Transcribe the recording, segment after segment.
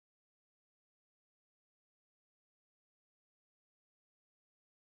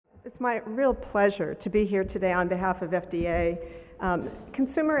It's my real pleasure to be here today on behalf of FDA.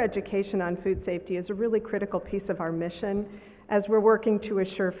 Consumer education on food safety is a really critical piece of our mission as we're working to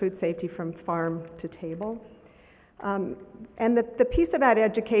assure food safety from farm to table. And the piece about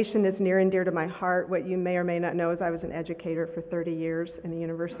education is near and dear to my heart. What you may or may not know is I was an educator for 30 years in the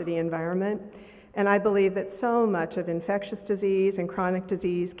university environment. And I believe that so much of infectious disease and chronic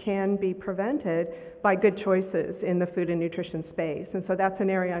disease can be prevented by good choices in the food and nutrition space. And so that's an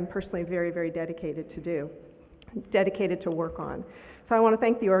area I'm personally very, very dedicated to work on. So I want to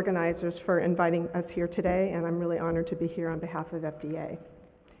thank the organizers for inviting us here today, and I'm really honored to be here on behalf of FDA.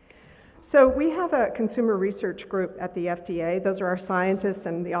 So we have a consumer research group at the FDA. Those are our scientists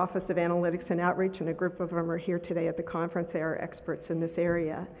and the Office of Analytics and Outreach, and a group of them are here today at the conference. They are experts in this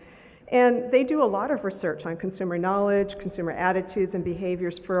area. And they do a lot of research on consumer knowledge, consumer attitudes, and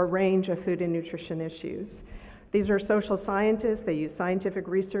behaviors for a range of food and nutrition issues. These are social scientists. They use scientific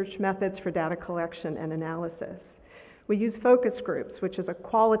research methods for data collection and analysis. We use focus groups, which is a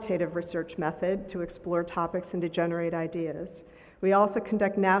qualitative research method to explore topics and to generate ideas. We also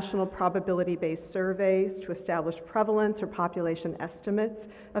conduct national probability-based surveys to establish prevalence or population estimates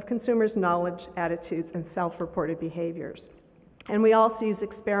of consumers' knowledge, attitudes, and self-reported behaviors. And we also use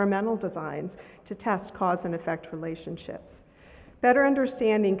experimental designs to test cause and effect relationships. Better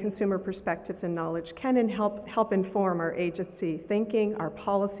understanding consumer perspectives and knowledge can help inform our agency thinking, our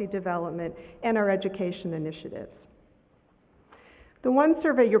policy development, and our education initiatives. The one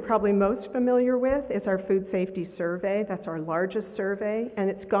survey you're probably most familiar with is our food safety survey. That's our largest survey, and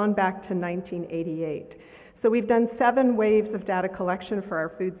it's gone back to 1988. So we've done 7 waves of data collection for our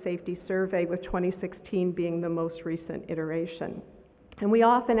food safety survey, with 2016 being the most recent iteration. And we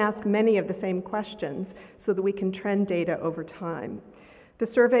often ask many of the same questions so that we can trend data over time. The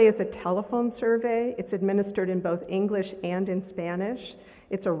survey is a telephone survey. It's administered in both English and in Spanish.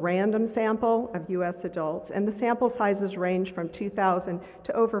 It's a random sample of US adults, and the sample sizes range from 2,000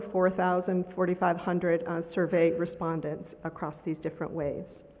 to over 4,000, 4,500 survey respondents across these different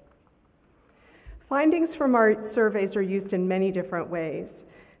waves. Findings from our surveys are used in many different ways.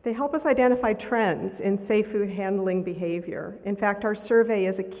 They help us identify trends in safe food handling behavior. In fact, our survey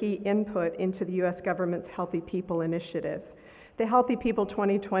is a key input into the US government's Healthy People initiative. The Healthy People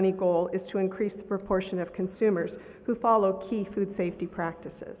 2020 goal is to increase the proportion of consumers who follow key food safety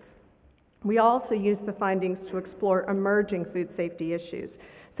practices. We also use the findings to explore emerging food safety issues,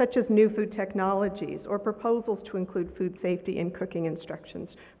 such as new food technologies or proposals to include food safety in cooking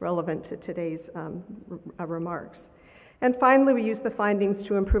instructions relevant to today's remarks. And finally, we use the findings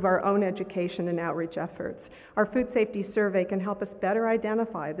to improve our own education and outreach efforts. Our food safety survey can help us better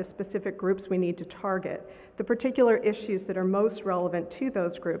identify the specific groups we need to target, the particular issues that are most relevant to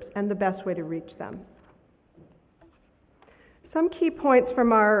those groups, and the best way to reach them. Some key points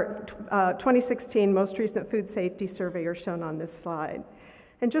from our 2016 most recent food safety survey are shown on this slide.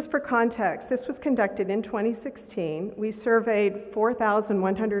 And just for context, this was conducted in 2016. We surveyed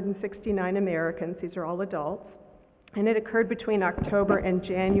 4,169 Americans, these are all adults, and it occurred between October of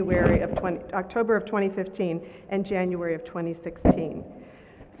 2015 and January of 2016.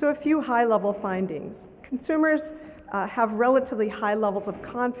 So a few high-level findings. Consumers have relatively high levels of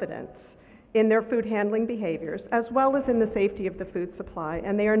confidence in their food handling behaviors, as well as in the safety of the food supply,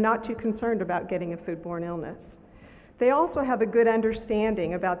 and they are not too concerned about getting a foodborne illness. They also have a good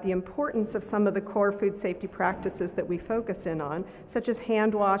understanding about the importance of some of the core food safety practices that we focus in on, such as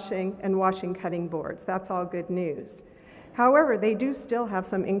hand washing and washing cutting boards. That's all good news. However, they do still have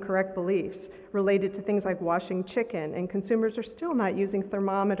some incorrect beliefs related to things like washing chicken, and consumers are still not using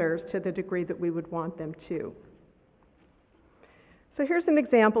thermometers to the degree that we would want them to. So here's an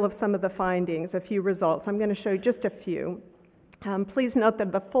example of some of the findings, a few results. I'm going to show you just a few. Please note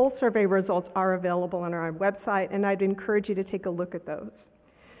that the full survey results are available on our website, and I'd encourage you to take a look at those.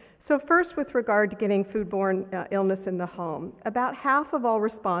 So first, with regard to getting foodborne illness in the home, about half of all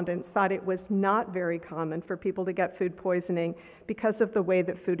respondents thought it was not very common for people to get food poisoning because of the way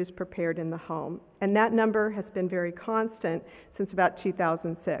that food is prepared in the home. And that number has been very constant since about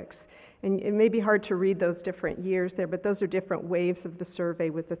 2006. And it may be hard to read those different years there, but those are different waves of the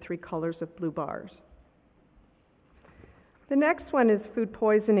survey with the 3 colors of blue bars. The next one is food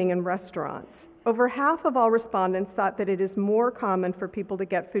poisoning in restaurants. Over half of all respondents thought that it is more common for people to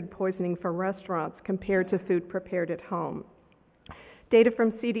get food poisoning from restaurants compared to food prepared at home. Data from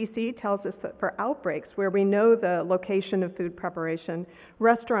CDC tells us that for outbreaks where we know the location of food preparation,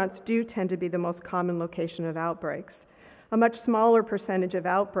 restaurants do tend to be the most common location of outbreaks. A much smaller percentage of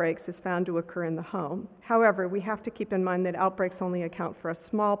outbreaks is found to occur in the home. However, we have to keep in mind that outbreaks only account for a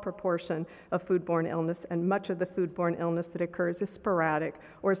small proportion of foodborne illness, and much of the foodborne illness that occurs is sporadic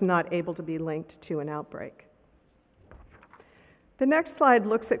or is not able to be linked to an outbreak. The next slide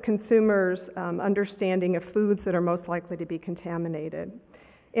looks at consumers' understanding of foods that are most likely to be contaminated.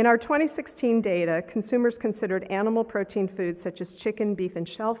 In our 2016 data, consumers considered animal protein foods such as chicken, beef, and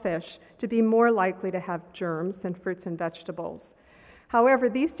shellfish to be more likely to have germs than fruits and vegetables. However,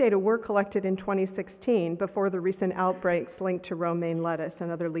 these data were collected in 2016 before the recent outbreaks linked to romaine lettuce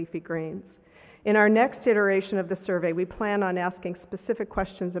and other leafy greens. In our next iteration of the survey, we plan on asking specific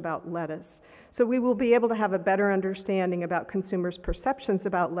questions about lettuce. So we will be able to have a better understanding about consumers' perceptions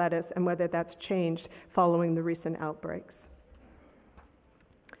about lettuce and whether that's changed following the recent outbreaks.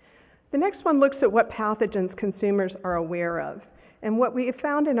 The next one looks at what pathogens consumers are aware of. And what we have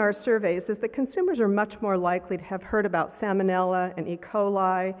found in our surveys is that consumers are much more likely to have heard about Salmonella and E.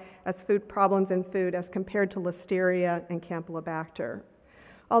 coli as food problems in food as compared to Listeria and Campylobacter.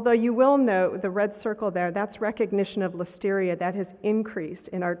 Although you will note the red circle there, that's recognition of Listeria that has increased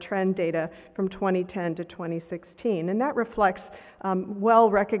in our trend data from 2010 to 2016. And that reflects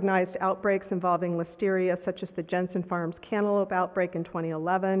well-recognized outbreaks involving Listeria, such as the Jensen Farms cantaloupe outbreak in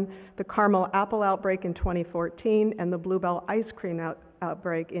 2011, the caramel apple outbreak in 2014, and the Bluebell ice cream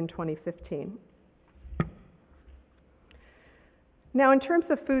outbreak in 2015. Now, in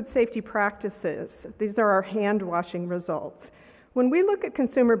terms of food safety practices, these are our hand washing results. When we look at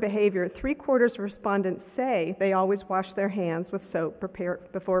consumer behavior, 3/4 of respondents say they always wash their hands with soap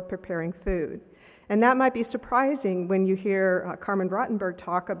before preparing food. And that might be surprising when you hear Carmen Rottenberg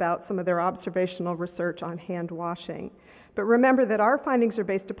talk about some of their observational research on hand washing. But remember that our findings are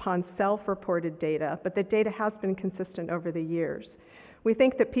based upon self-reported data, but the data has been consistent over the years. We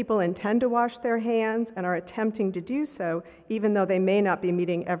think that people intend to wash their hands and are attempting to do so, even though they may not be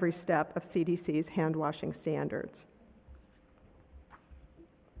meeting every step of CDC's hand washing standards.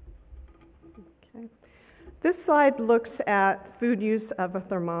 This slide looks at food use of a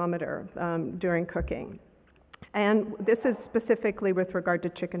thermometer during cooking. And this is specifically with regard to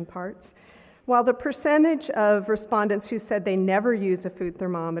chicken parts. While the percentage of respondents who said they never use a food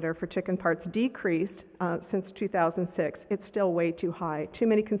thermometer for chicken parts decreased since 2006, it's still way too high. Too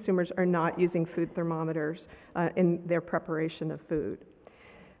many consumers are not using food thermometers in their preparation of food.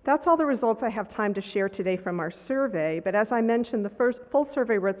 That's all the results I have time to share today from our survey, but as I mentioned, the full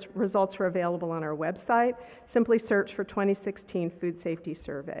survey results are available on our website. Simply search for 2016 Food Safety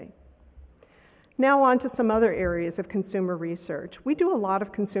Survey. Now on to some other areas of consumer research. We do a lot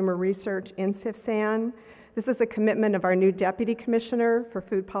of consumer research in CFSAN. This is a commitment of our new Deputy Commissioner for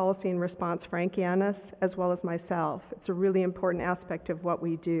Food Policy and Response, Frank Yanis, as well as myself. It's a really important aspect of what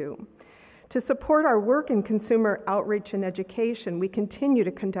we do. To support our work in consumer outreach and education, we continue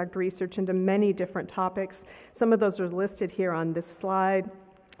to conduct research into many different topics. Some of those are listed here on this slide.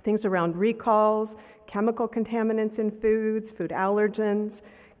 Things around recalls, chemical contaminants in foods, food allergens,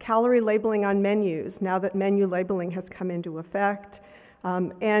 calorie labeling on menus, now that menu labeling has come into effect.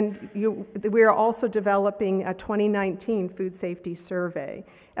 We are also developing a 2019 food safety survey,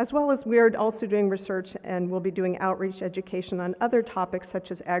 as well as we are also doing research and we'll be doing outreach education on other topics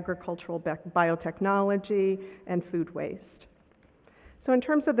such as agricultural biotechnology and food waste. So in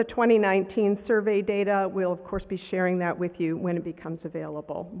terms of the 2019 survey data, we'll of course be sharing that with you when it becomes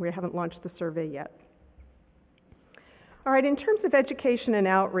available. We haven't launched the survey yet. All right, in terms of education and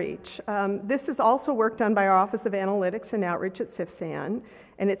outreach, this is also work done by our Office of Analytics and Outreach at CFSAN,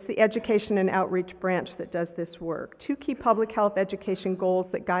 and it's the Education and Outreach branch that does this work. Two key public health education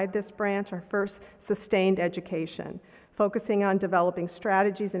goals that guide this branch are first, sustained education, focusing on developing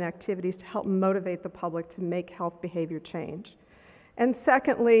strategies and activities to help motivate the public to make health behavior change. And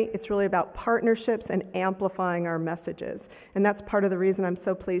secondly, it's really about partnerships and amplifying our messages. And that's part of the reason I'm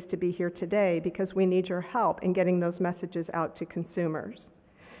so pleased to be here today, because we need your help in getting those messages out to consumers.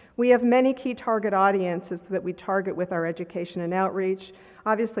 We have many key target audiences that we target with our education and outreach.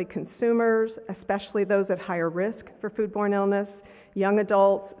 Obviously consumers, especially those at higher risk for foodborne illness, young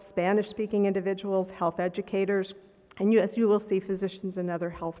adults, Spanish-speaking individuals, health educators, and as you will see, physicians and other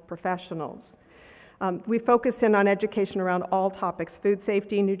health professionals. We focus in on education around all topics, food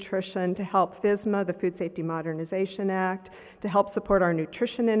safety, nutrition, to help FSMA, the Food Safety Modernization Act, to help support our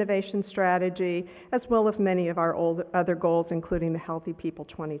nutrition innovation strategy, as well as many of our other goals, including the Healthy People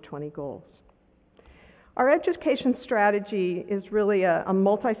 2020 goals. Our education strategy is really a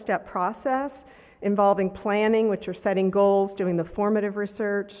multi-step process involving planning, which are setting goals, doing the formative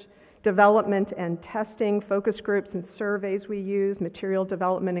research, development and testing, focus groups and surveys we use, material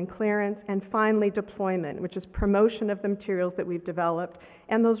development and clearance, and finally deployment, which is promotion of the materials that we've developed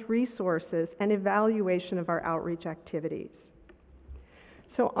and those resources and evaluation of our outreach activities.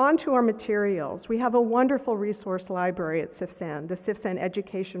 So on to our materials. We have a wonderful resource library at CFSAN, the CFSAN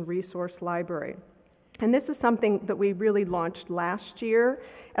Education Resource Library. And this is something that we really launched last year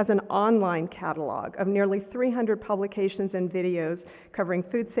as an online catalog of nearly 300 publications and videos covering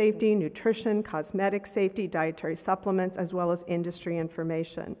food safety, nutrition, cosmetic safety, dietary supplements, as well as industry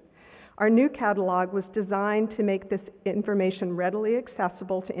information. Our new catalog was designed to make this information readily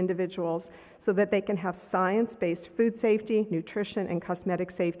accessible to individuals so that they can have science-based food safety, nutrition, and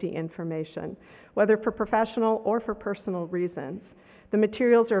cosmetic safety information, whether for professional or for personal reasons. The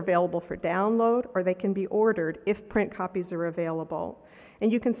materials are available for download, or they can be ordered if print copies are available.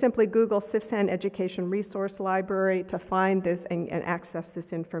 And you can simply Google CFSAN Education Resource Library to find this and access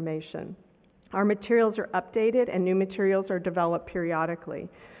this information. Our materials are updated and new materials are developed periodically.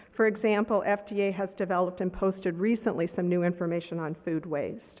 For example, FDA has developed and posted recently some new information on food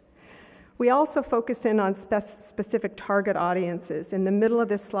waste. We also focus in on specific target audiences. In the middle of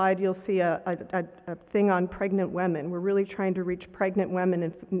this slide, you'll see a thing on pregnant women. We're really trying to reach pregnant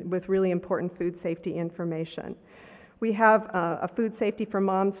women with really important food safety information. We have a Food Safety for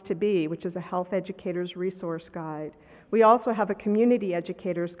Moms-to-Be, which is a health educator's resource guide. We also have a community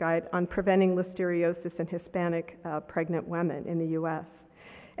educator's guide on preventing listeriosis in Hispanic pregnant women in the U.S.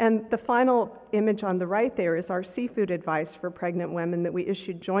 And the final image on the right there is our seafood advice for pregnant women that we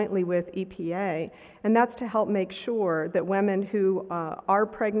issued jointly with EPA, and that's to help make sure that women who are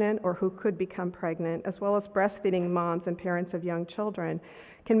pregnant or who could become pregnant, as well as breastfeeding moms and parents of young children,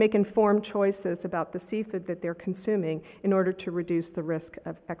 can make informed choices about the seafood that they're consuming in order to reduce the risk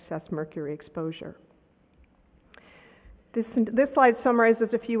of excess mercury exposure. This slide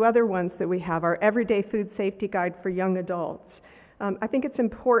summarizes a few other ones that we have, our Everyday Food Safety Guide for Young Adults. I think it's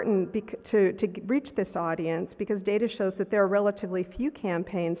important to reach this audience because data shows that there are relatively few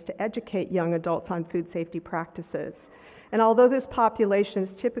campaigns to educate young adults on food safety practices. And although this population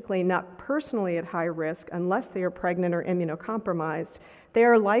is typically not personally at high risk unless they are pregnant or immunocompromised, they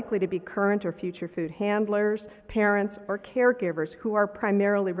are likely to be current or future food handlers, parents, or caregivers who are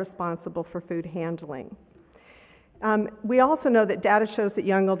primarily responsible for food handling. We also know that data shows that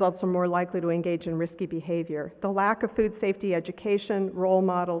young adults are more likely to engage in risky behavior. The lack of food safety education, role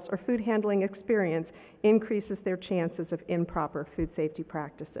models, or food handling experience increases their chances of improper food safety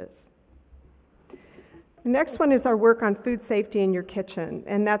practices. The next one is our work on food safety in your kitchen,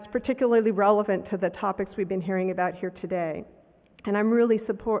 and that's particularly relevant to the topics we've been hearing about here today. And I'm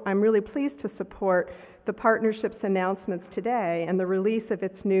really pleased to support the partnership's announcements today and the release of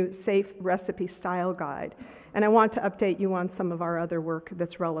its new Safe Recipe Style Guide. And I want to update you on some of our other work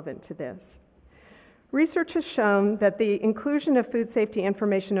that's relevant to this. Research has shown that the inclusion of food safety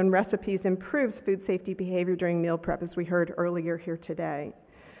information in recipes improves food safety behavior during meal prep, as we heard earlier here today.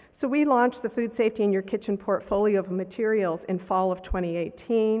 So we launched the Food Safety in Your Kitchen portfolio of materials in fall of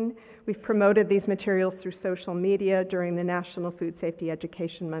 2018. We've promoted these materials through social media during the National Food Safety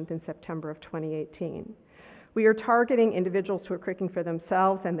Education Month in September of 2018. We are targeting individuals who are cooking for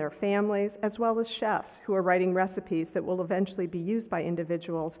themselves and their families, as well as chefs who are writing recipes that will eventually be used by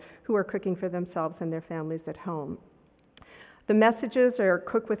individuals who are cooking for themselves and their families at home. The messages are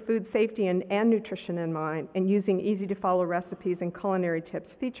cook with food safety and nutrition in mind, and using easy-to-follow recipes and culinary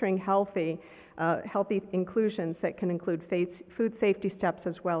tips featuring healthy inclusions that can include food safety steps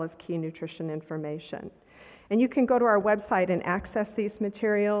as well as key nutrition information. And you can go to our website and access these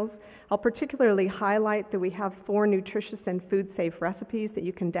materials. I'll particularly highlight that we have 4 nutritious and food-safe recipes that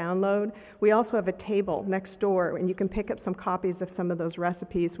you can download. We also have a table next door, and you can pick up some copies of some of those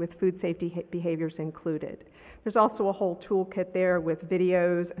recipes with food safety behaviors included. There's also a whole toolkit there with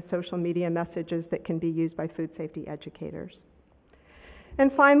videos and social media messages that can be used by food safety educators.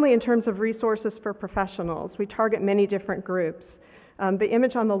 And finally, in terms of resources for professionals, we target many different groups. The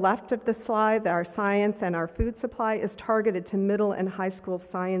image on the left of the slide, our science and our food supply, is targeted to middle and high school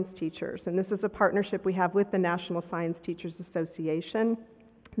science teachers. And this is a partnership we have with the National Science Teachers Association.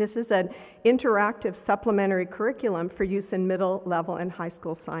 This is an interactive supplementary curriculum for use in middle level and high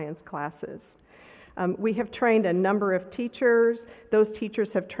school science classes. We have trained a number of teachers. Those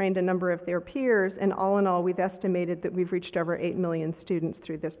teachers have trained a number of their peers, and all in all, we've estimated that we've reached over 8 million students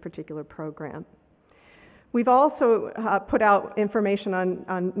through this particular program. We've also put out information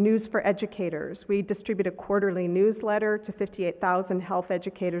on news for educators. We distribute a quarterly newsletter to 58,000 health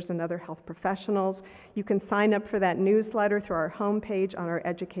educators and other health professionals. You can sign up for that newsletter through our homepage on our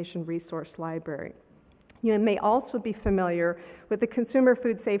Education Resource Library. You may also be familiar with the Consumer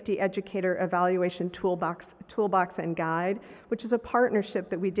Food Safety Educator Evaluation Toolbox and Guide, which is a partnership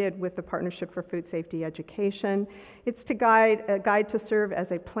that we did with the Partnership for Food Safety Education. It's a guide to serve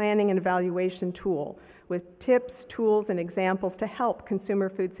as a planning and evaluation tool with tips, tools, and examples to help consumer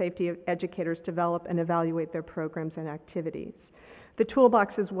food safety educators develop and evaluate their programs and activities. The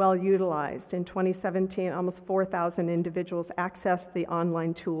toolbox is well utilized. In 2017, almost 4,000 individuals accessed the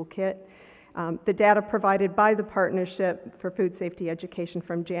online toolkit. The data provided by the Partnership for Food Safety Education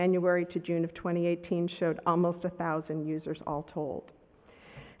from January to June of 2018 showed almost 1,000 users all told.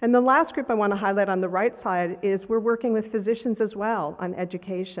 And the last group I want to highlight on the right side is we're working with physicians as well on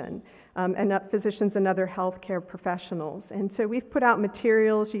education, and physicians and other healthcare professionals. And so we've put out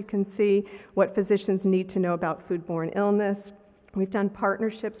materials. You can see what physicians need to know about foodborne illness. We've done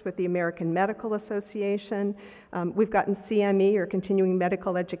partnerships with the American Medical Association. We've gotten CME, or continuing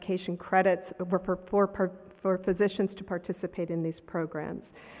medical education credits, for physicians to participate in these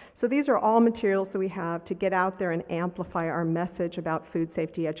programs. So these are all materials that we have to get out there and amplify our message about food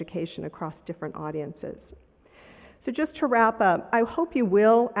safety education across different audiences. So just to wrap up, I hope you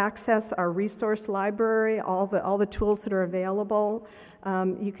will access our resource library, all the tools that are available.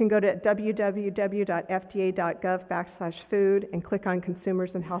 You can go to www.fda.gov/food and click on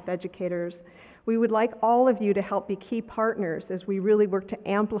Consumers and Health Educators. We would like all of you to help be key partners as we really work to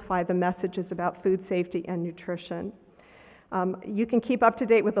amplify the messages about food safety and nutrition. You can keep up to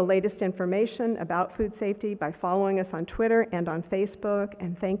date with the latest information about food safety by following us on Twitter and on Facebook.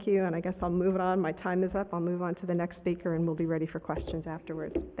 And thank you, and I guess I'll move on. My time is up. I'll move on to the next speaker, and we'll be ready for questions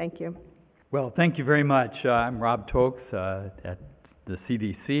afterwards. Thank you. Well, thank you very much. I'm Rob Tauxe at the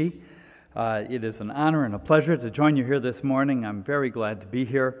CDC. It is an honor and a pleasure to join you here this morning. I'm very glad to be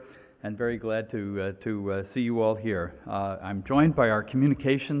here and very glad to see you all here. I'm joined by our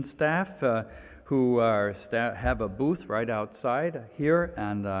communications staff who have a booth right outside here,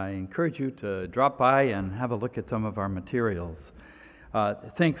 and I encourage you to drop by and have a look at some of our materials.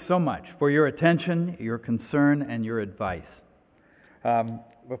 Thanks so much for your attention, your concern, and your advice.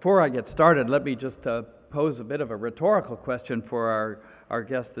 Before I get started, let me just pose a bit of a rhetorical question for our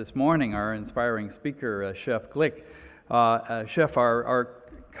guest this morning, our inspiring speaker, Chef Glick. Chef, our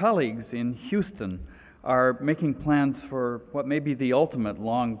colleagues in Houston are making plans for what may be the ultimate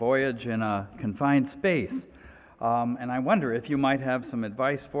long voyage in a confined space. And I wonder if you might have some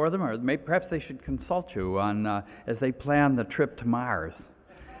advice for them, or perhaps they should consult you on as they plan the trip to Mars.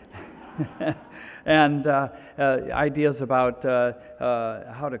 And ideas about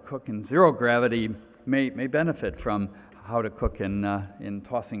how to cook in zero gravity may benefit from how to cook in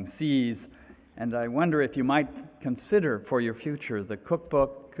tossing seas. And I wonder if you might consider for your future the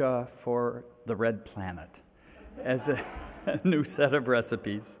cookbook for the Red Planet as a new set of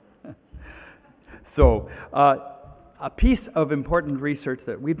recipes. So a piece of important research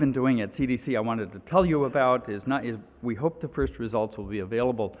that we've been doing at CDC I wanted to tell you about is we hope the first results will be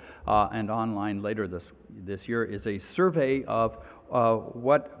available and online later this year, is a survey of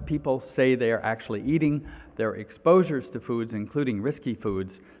what people say they are actually eating, their exposures to foods, including risky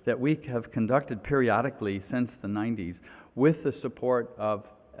foods, that we have conducted periodically since the 90s with the support of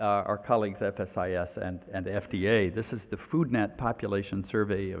our colleagues FSIS and FDA. This is the FoodNet Population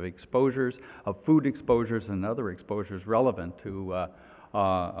Survey of exposures, of food exposures and other exposures relevant to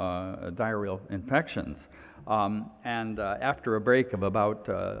diarrheal infections. And after a break of about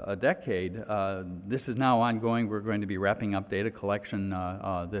a decade, this is now ongoing. We're going to be wrapping up data collection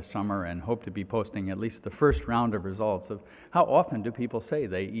this summer and hope to be posting at least the first round of results of how often do people say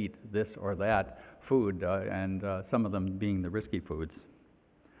they eat this or that food, and some of them being the risky foods.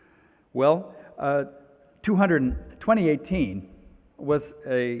 Well, 2018 was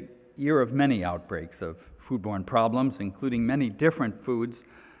a year of many outbreaks of foodborne problems, including many different foods.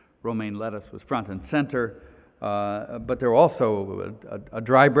 Romaine lettuce was front and center, but there were also a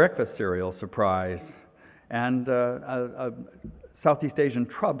dry breakfast cereal surprise and a Southeast Asian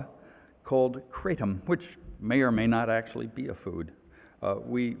shrub called kratom, which may or may not actually be a food.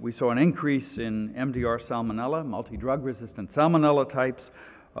 We saw an increase in MDR salmonella, multi-drug resistant salmonella types,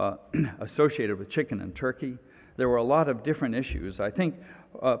 associated with chicken and turkey. There were a lot of different issues. I think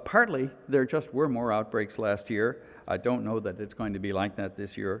partly there just were more outbreaks last year. I don't know that it's going to be like that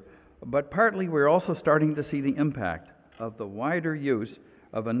this year. But partly we're also starting to see the impact of the wider use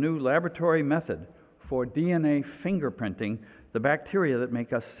of a new laboratory method for DNA fingerprinting the bacteria that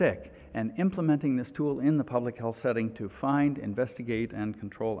make us sick, and implementing this tool in the public health setting to find, investigate, and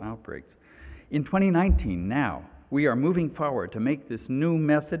control outbreaks. In 2019 now, we are moving forward to make this new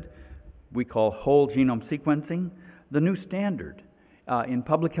method we call whole genome sequencing the new standard in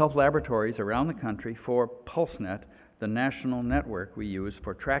public health laboratories around the country for PulseNet, the national network we use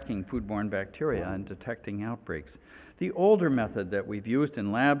for tracking foodborne bacteria and detecting outbreaks. The older method that we've used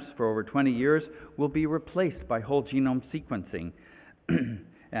in labs for over 20 years will be replaced by whole genome sequencing.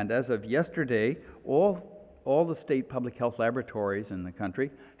 And as of yesterday, all the state public health laboratories in the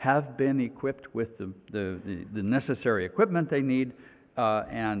country have been equipped with the necessary equipment they need,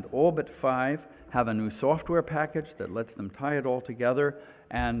 and all but 5 have a new software package that lets them tie it all together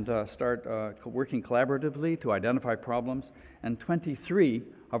and start working collaboratively to identify problems. And 23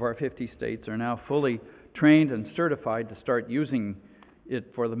 of our 50 states are now fully trained and certified to start using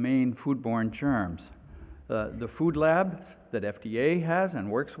it for the main foodborne germs. The food labs that FDA has and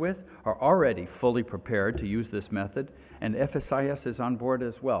works with are already fully prepared to use this method, and FSIS is on board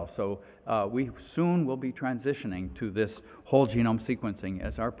as well. So we soon will be transitioning to this whole genome sequencing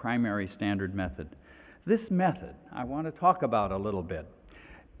as our primary standard method. This method I want to talk about a little bit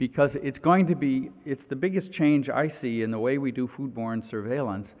because it's the biggest change I see in the way we do foodborne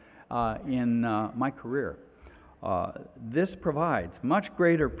surveillance in my career. This provides much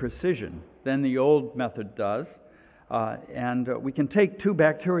greater precision than the old method does, and we can take 2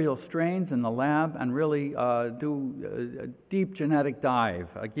 bacterial strains in the lab and really do a deep genetic dive,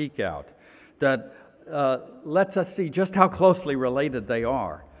 a geek out, that lets us see just how closely related they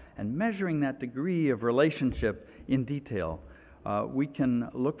are. And measuring that degree of relationship in detail, we can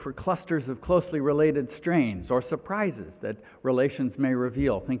look for clusters of closely related strains or surprises that relations may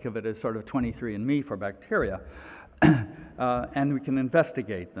reveal. Think of it as sort of 23andMe for bacteria. And we can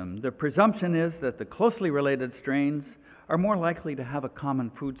investigate them. The presumption is that the closely related strains are more likely to have a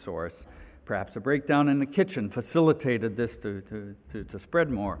common food source. Perhaps a breakdown in the kitchen facilitated this to spread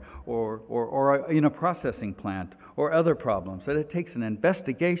more, or in a processing plant, or other problems. That it takes an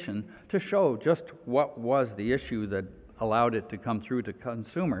investigation to show just what was the issue that allowed it to come through to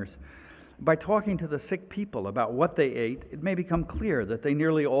consumers. By talking to the sick people about what they ate, it may become clear that they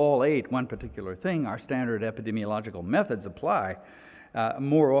nearly all ate one particular thing. Our standard epidemiological methods apply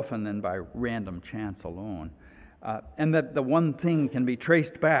more often than by random chance alone. And that the one thing can be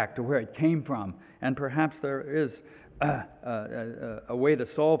traced back to where it came from, and perhaps there is a way to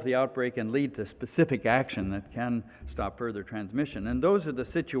solve the outbreak and lead to specific action that can stop further transmission. And those are the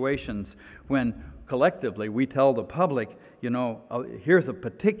situations when collectively we tell the public, you know, here's a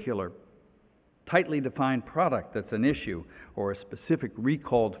particular tightly defined product that's an issue, or a specific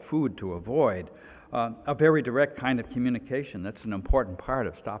recalled food to avoid, a very direct kind of communication that's an important part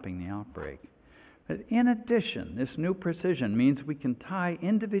of stopping the outbreak. But in addition, this new precision means we can tie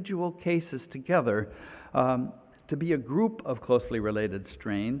individual cases together to be a group of closely related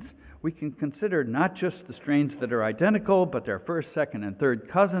strains. We can consider not just the strains that are identical, but their first, second, and third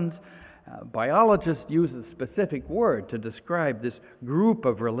cousins. Biologists use a specific word to describe this group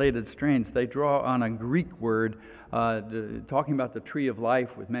of related strains. They draw on a Greek word, talking about the tree of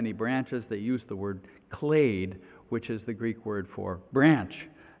life with many branches. They use the word clade, which is the Greek word for branch,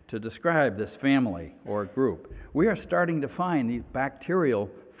 to describe this family or group. We are starting to find these bacterial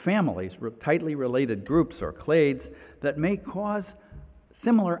families, tightly related groups or clades, that may cause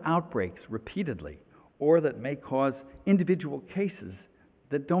similar outbreaks repeatedly, or that may cause individual cases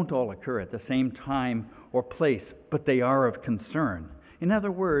that don't all occur at the same time or place, but they are of concern. In other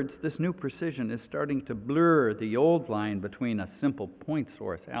words, this new precision is starting to blur the old line between a simple point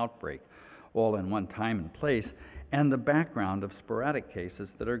source outbreak, all in one time and place, and the background of sporadic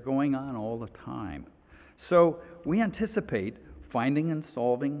cases that are going on all the time. So we anticipate finding and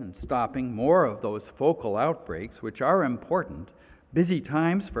solving and stopping more of those focal outbreaks, which are important, busy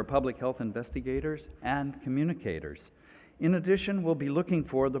times for public health investigators and communicators. In addition, we'll be looking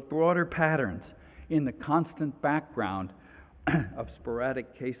for the broader patterns in the constant background of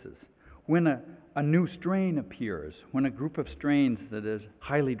sporadic cases. When a new strain appears, when a group of strains that is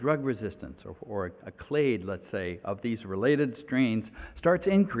highly drug resistant, or a clade, let's say, of these related strains starts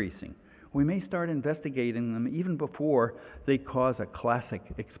increasing, we may start investigating them even before they cause a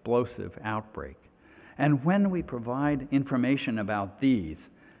classic explosive outbreak. And when we provide information about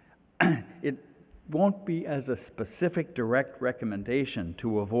these, it won't be as a specific direct recommendation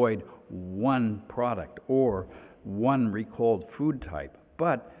to avoid one product or one recalled food type,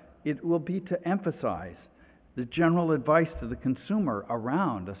 but it will be to emphasize the general advice to the consumer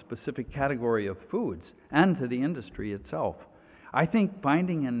around a specific category of foods and to the industry itself. I think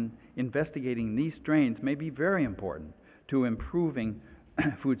finding and investigating these strains may be very important to improving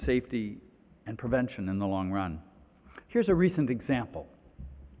food safety and prevention in the long run. Here's a recent example.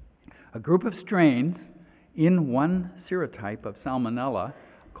 A group of strains in one serotype of Salmonella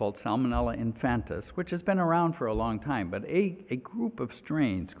called Salmonella infantis, which has been around for a long time, but a group of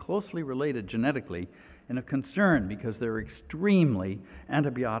strains closely related genetically and of concern because they're extremely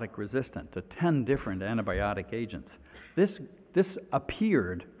antibiotic resistant to 10 different antibiotic agents. This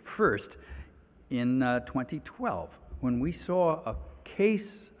appeared first in 2012 when we saw a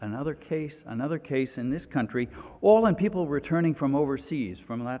case, another case, another case in this country, all in people returning from overseas,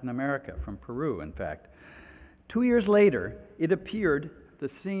 from Latin America, from Peru, in fact. 2 years later, it appeared, the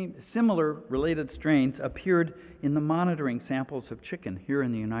same similar related strains appeared in the monitoring samples of chicken here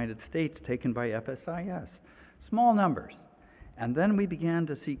in the United States taken by FSIS. Small numbers. And then we began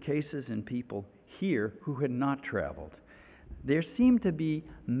to see cases in people here who had not traveled. There seemed to be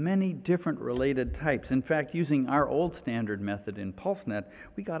many different related types. In fact, using our old standard method in PulseNet,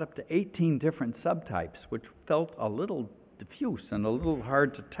 we got up to 18 different subtypes, which felt a little diffuse and a little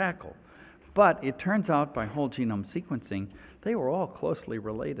hard to tackle. But it turns out by whole genome sequencing, they were all closely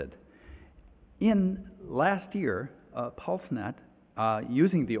related. In last year, PulseNet,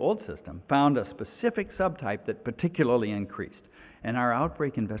 using the old system, found a specific subtype that particularly increased. And our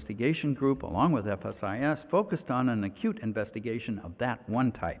outbreak investigation group, along with FSIS, focused on an acute investigation of that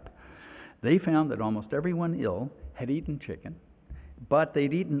one type. They found that almost everyone ill had eaten chicken, but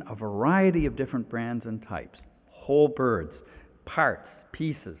they'd eaten a variety of different brands and types, whole birds, parts,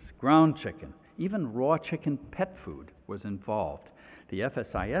 pieces, ground chicken, even raw chicken pet food was involved. The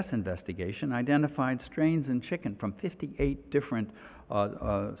FSIS investigation identified strains in chicken from 58 different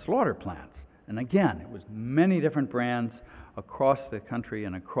slaughter plants. And again, it was many different brands across the country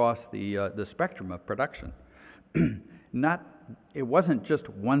and across the spectrum of production. It wasn't just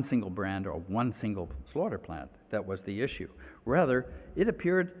one single brand or one single slaughter plant that was the issue. Rather, it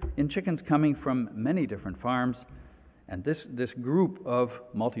appeared in chickens coming from many different farms, and this group of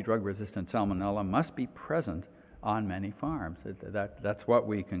multi-drug resistant salmonella must be present on many farms. That's what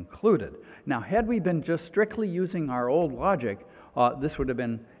we concluded. Now, had we been just strictly using our old logic, this would have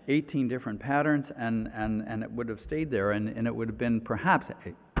been 18 different patterns, and it would have stayed there, and it would have been perhaps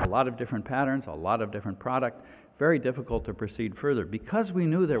a lot of different patterns, a lot of different product, very difficult to proceed further. Because we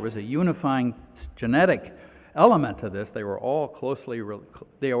knew there was a unifying genetic element to this, they were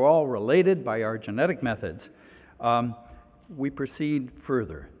all related by our genetic methods, we proceed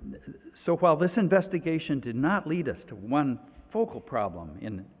further. So while this investigation did not lead us to one focal problem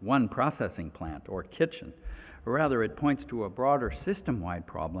in one processing plant or kitchen, rather it points to a broader system-wide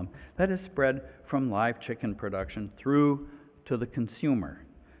problem that is spread from live chicken production through to the consumer.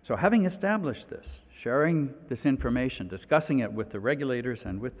 So having established this, sharing this information, discussing it with the regulators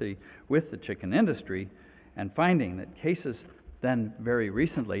and with the chicken industry, and finding that cases then very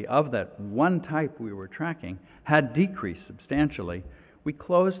recently of that one type we were tracking had decreased substantially, we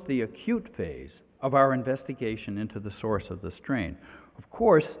closed the acute phase of our investigation into the source of the strain. Of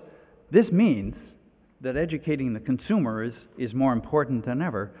course, this means that educating the consumer is more important than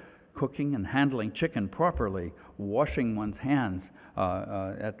ever. Cooking and handling chicken properly, washing one's hands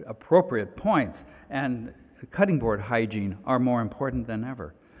at appropriate points, and cutting board hygiene are more important than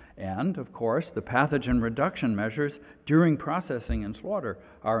ever. And, of course, the pathogen reduction measures during processing and slaughter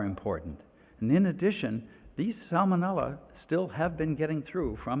are important. And in addition, these salmonella still have been getting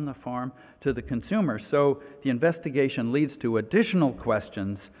through from the farm to the consumer. So the investigation leads to additional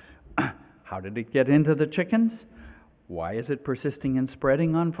questions. How did it get into the chickens? Why is it persisting and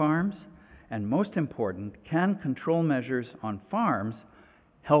spreading on farms? And most important, can control measures on farms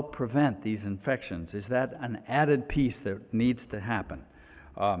help prevent these infections? Is that an added piece that needs to happen?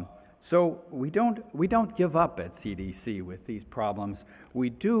 So we don't give up at CDC with these problems. We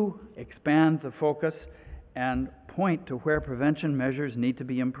do expand the focus and point to where prevention measures need to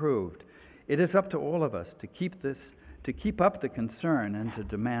be improved. It is up to all of us to keep up the concern and to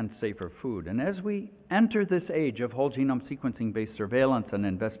demand safer food. And as we enter this age of whole genome sequencing-based surveillance and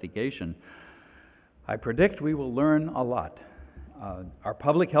investigation, I predict we will learn a lot. Our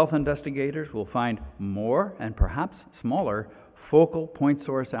public health investigators will find more and perhaps smaller focal point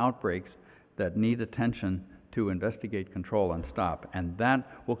source outbreaks that need attention to investigate, control, and stop, and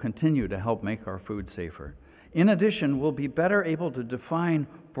that will continue to help make our food safer. In addition, we'll be better able to define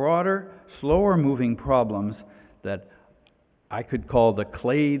broader, slower-moving problems that I could call the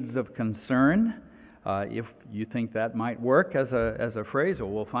clades of concern, if you think that might work as a phrase, or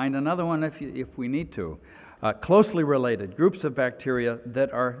we'll find another one if we need to. Closely related groups of bacteria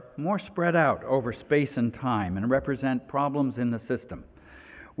that are more spread out over space and time and represent problems in the system.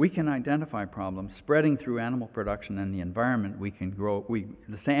 We can identify problems spreading through animal production and the environment we can grow,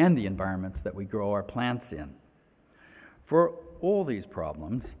 and the environments that we grow our plants in. For all these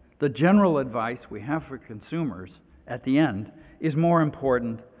problems, the general advice we have for consumers at the end is more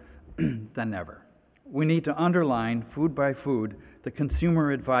important than ever. We need to underline, food by food, the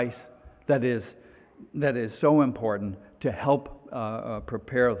consumer advice that is so important to help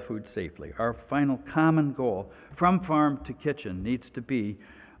prepare the food safely. Our final common goal from farm to kitchen needs to be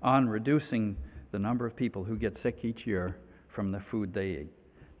on reducing the number of people who get sick each year from the food they eat.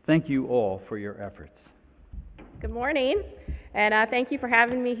 Thank you all for your efforts. Good morning, and thank you for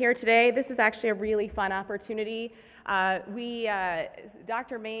having me here today. This is actually a really fun opportunity.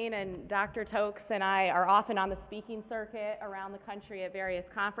 Dr. Mayne and Dr. Tauxe and I are often on the speaking circuit around the country at various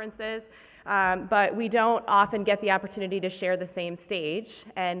conferences, but we don't often get the opportunity to share the same stage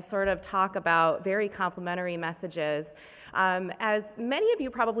and sort of talk about very complementary messages. As many of you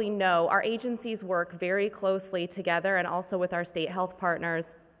probably know, our agencies work very closely together and also with our state health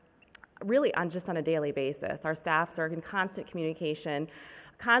partners really just on a daily basis. Our staffs are in constant communication,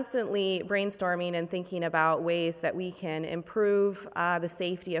 constantly brainstorming and thinking about ways that we can improve the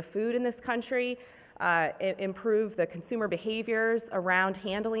safety of food in this country, improve the consumer behaviors around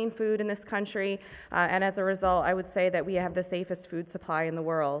handling food in this country, and as a result, I would say that we have the safest food supply in the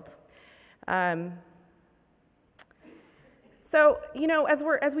world. So, you know,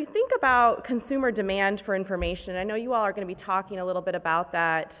 as we think about consumer demand for information, I know you all are going to be talking a little bit about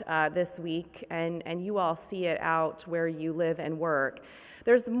that this week, and you all see it out where you live and work.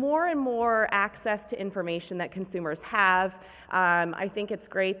 There's more and more access to information that consumers have. I think it's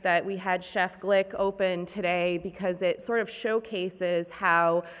great that we had Chef Glick open today because it sort of showcases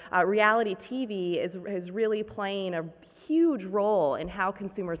how reality TV is really playing a huge role in how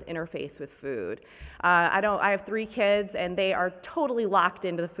consumers interface with food. I have 3 kids, and they are totally locked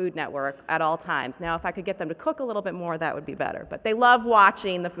into the Food Network at all times. Now, if I could get them to cook a little bit more, that would be better. But they love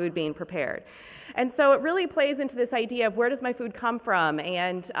watching the food being prepared. And so it really plays into this idea of where does my food come from,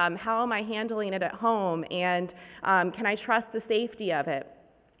 and how am I handling it at home, and can I trust the safety of it?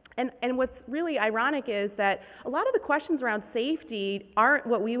 And what's really ironic is that a lot of the questions around safety aren't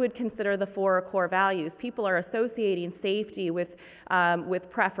what we would consider the 4 core values. People are associating safety with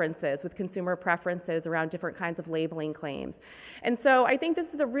preferences, with consumer preferences around different kinds of labeling claims. And so I think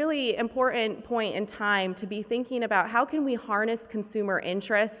this is a really important point in time to be thinking about how can we harness consumer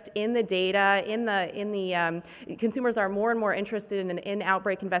interest in the data, consumers are more and more interested in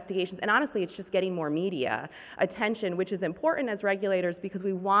outbreak investigations, and honestly, it's just getting more media attention, which is important as regulators because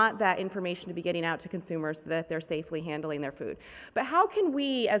we want that information to be getting out to consumers so that they're safely handling their food. But how can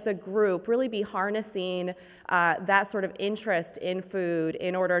we as a group really be harnessing that sort of interest in food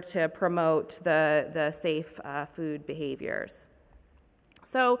in order to promote the safe food behaviors?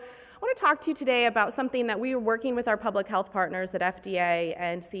 So I want to talk to you today about something that we are working with our public health partners at FDA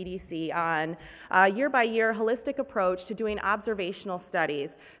and CDC on, year-by-year holistic approach to doing observational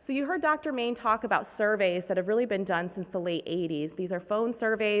studies. So you heard Dr. Mayne talk about surveys that have really been done since the late 80s. These are phone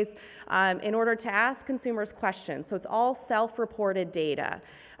surveys in order to ask consumers questions. So it's all self-reported data.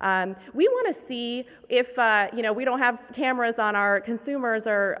 We want to see if, we don't have cameras on our consumers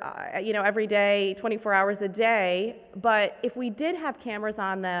or, every day, 24 hours a day, but if we did have cameras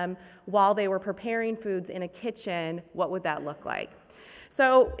on them while they were preparing foods in a kitchen, what would that look like?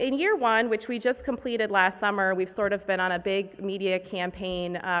 So in year 1, which we just completed last summer, we've sort of been on a big media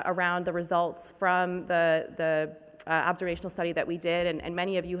campaign around the results from the observational study that we did, and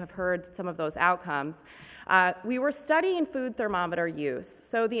many of you have heard some of those outcomes. We were studying food thermometer use,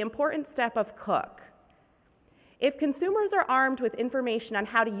 so the important step of cook. If consumers are armed with information on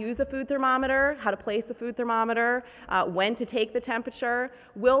how to use a food thermometer, how to place a food thermometer, when to take the temperature,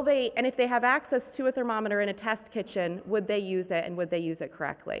 and if they have access to a thermometer in a test kitchen, would they use it, and would they use it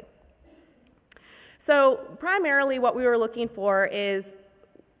correctly? So primarily what we were looking for is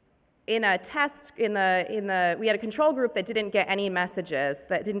in a test, we had a control group that didn't get any messages,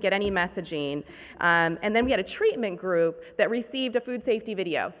 that didn't get any messaging, and then we had a treatment group that received a food safety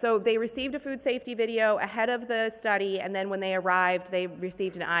video. So they received a food safety video ahead of the study, and then when they arrived, they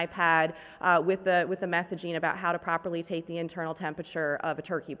received an iPad with the messaging about how to properly take the internal temperature of a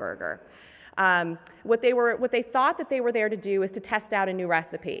turkey burger. What they thought that they were there to do is to test out a new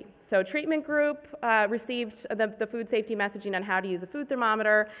recipe. So treatment group received the food safety messaging on how to use a food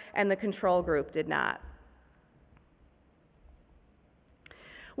thermometer, and the control group did not.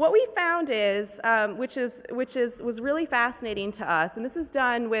 What we found is, which was really fascinating to us, and this is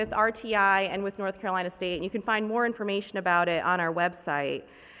done with RTI and with North Carolina State, and you can find more information about it on our website.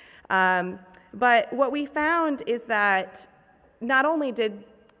 But what we found is that not only did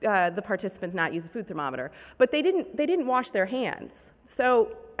the participants not use a food thermometer, but they didn't wash their hands.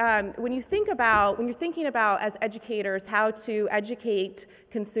 So when you're thinking about as educators how to educate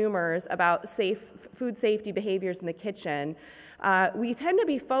consumers about food safety behaviors in the kitchen, we tend to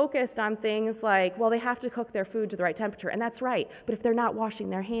be focused on things like, well, they have to cook their food to the right temperature, and that's right, but if they're not washing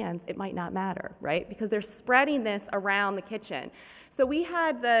their hands, it might not matter, right? Because they're spreading this around the kitchen. So we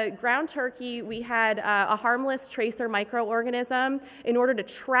had the ground turkey, we had a harmless tracer microorganism in order to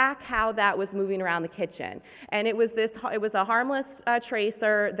track how that was moving around the kitchen. And it was a harmless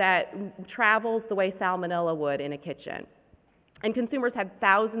tracer that travels the way salmonella would in a kitchen. And consumers had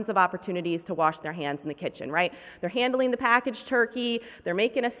thousands of opportunities to wash their hands in the kitchen, right? They're handling the packaged turkey, they're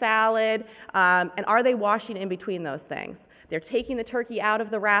making a salad, and are they washing in between those things? They're taking the turkey out of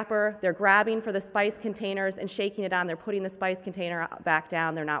the wrapper, they're grabbing for the spice containers and shaking it on, they're putting the spice container back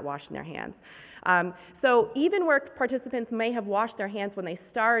down, they're not washing their hands. So even where participants may have washed their hands when they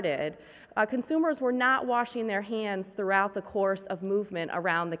started, consumers were not washing their hands throughout the course of movement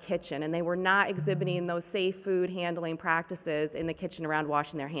around the kitchen, and they were not exhibiting those safe food handling practices in the kitchen around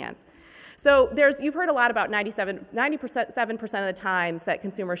washing their hands. So you've heard a lot about 97% of the times that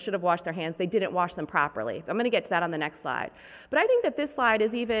consumers should have washed their hands, they didn't wash them properly. I'm going to get to that on the next slide. But I think that this slide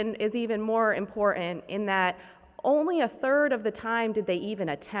is even more important in that only a third of the time did they even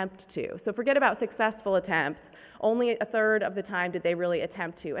attempt to. So forget about successful attempts. Only a third of the time did they really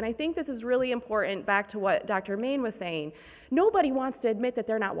attempt to. And I think this is really important, back to what Dr. Mayne was saying. Nobody wants to admit that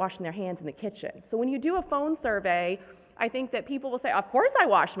they're not washing their hands in the kitchen. So when you do a phone survey, I think that people will say, of course I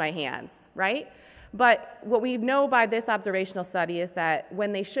wash my hands, right? But what we know by this observational study is that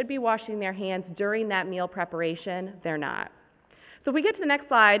when they should be washing their hands during that meal preparation, they're not. So if we get to the next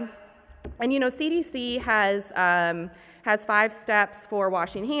slide, and CDC has 5 steps for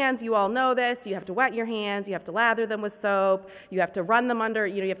washing hands. You all know this. You have to wet your hands. You have to lather them with soap. You have to run them under.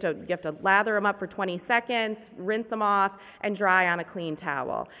 You have to lather them up for 20 seconds, rinse them off, and dry on a clean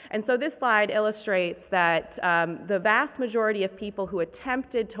towel. And so this slide illustrates that the vast majority of people who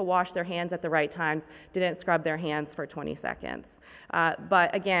attempted to wash their hands at the right times didn't scrub their hands for 20 seconds.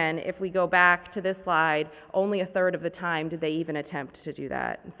 But again, if we go back to this slide, only a third of the time did they even attempt to do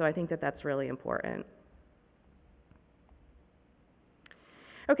that. And so I think that that's really important.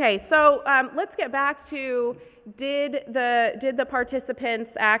 Okay, so let's get back to did the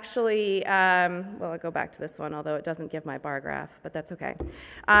participants actually, well, I'll go back to this one, although it doesn't give my bar graph, but that's okay.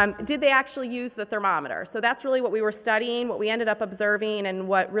 Did they actually use the thermometer? So that's really what we were studying, what we ended up observing, and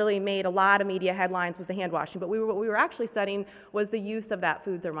what really made a lot of media headlines was the hand washing. But what we were actually studying was the use of that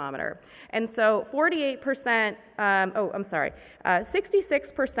food thermometer. And so 48%,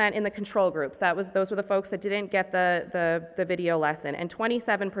 66% in the control groups. Those were the folks that didn't get the video lesson, and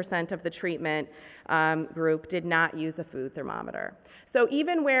 27% of the treatment group did not use a food thermometer. So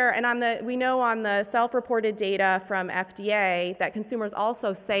even where, and we know on the self-reported data from FDA that consumers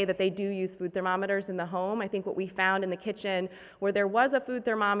also say that they do use food thermometers in the home. I think what we found in the kitchen where there was a food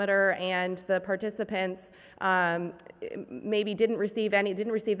thermometer and the participants maybe didn't receive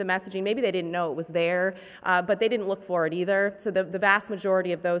the messaging, maybe they didn't know it was there, but they didn't look for it either. So the vast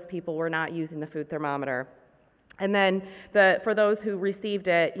majority of those people were not using the food thermometer. And then for those who received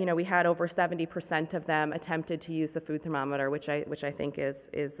it, we had over 70% of them attempted to use the food thermometer, which I think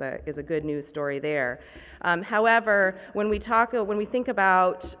is a good news story there. However, when we think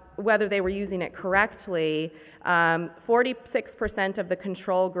about whether they were using it correctly, 46% of the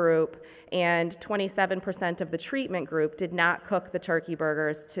control group and 27% of the treatment group did not cook the turkey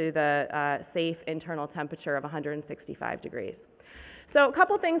burgers to the safe internal temperature of 165 degrees. So a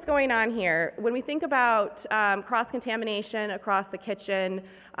couple things going on here. When we think about cross-contamination across the kitchen,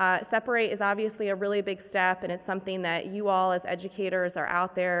 separate is obviously a really big step, and it's something that you all as educators are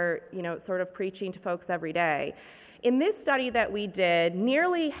out there, sort of preaching to folks every day. In this study that we did,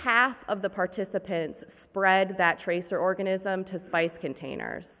 nearly half of the participants spread that tracer organism to spice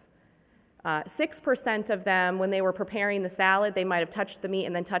containers. 6% of them, when they were preparing the salad, they might have touched the meat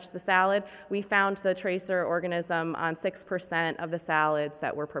and then touched the salad. We found the tracer organism on 6% of the salads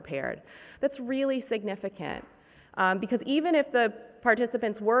that were prepared. That's really significant because even if the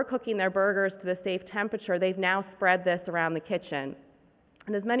participants were cooking their burgers to the safe temperature, they've now spread this around the kitchen.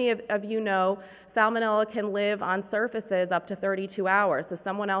 And as many of you know, salmonella can live on surfaces up to 32 hours. So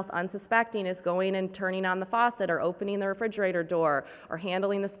someone else unsuspecting is going and turning on the faucet or opening the refrigerator door or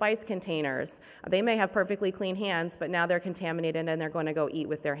handling the spice containers. They may have perfectly clean hands, but now they're contaminated and they're going to go eat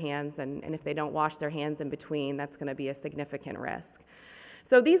with their hands. And if they don't wash their hands in between, that's going to be a significant risk.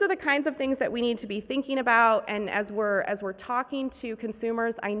 So these are the kinds of things that we need to be thinking about. And as we're talking to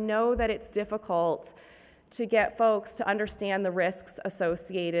consumers, I know that it's difficult to get folks to understand the risks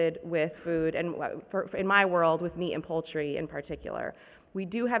associated with food, and in my world, with meat and poultry in particular. We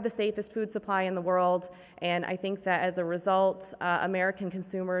do have the safest food supply in the world, and I think that as a result, American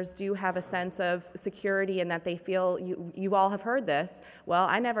consumers do have a sense of security and that they feel, you all have heard this, well,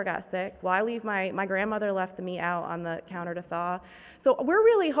 I never got sick. Well, I leave my grandmother left the meat out on the counter to thaw. So we're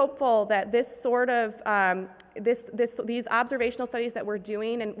really hopeful that this sort of, these observational studies that we're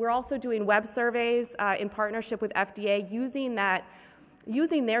doing, and we're also doing web surveys in partnership with FDA,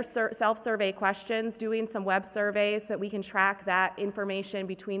 using their self-survey questions, doing some web surveys so that we can track that information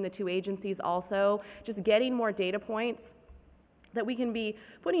between the two agencies also, just getting more data points that we can be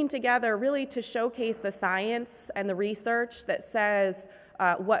putting together really to showcase the science and the research that says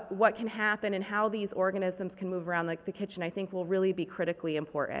what can happen and how these organisms can move around the kitchen, I think will really be critically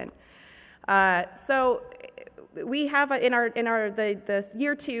important. So we have the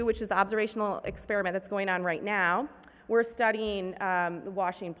year 2, which is the observational experiment that's going on right now. We're studying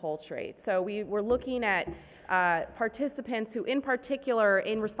washing poultry. So we're looking at participants who, in particular,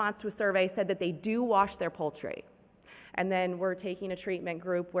 in response to a survey, said that they do wash their poultry. And then we're taking a treatment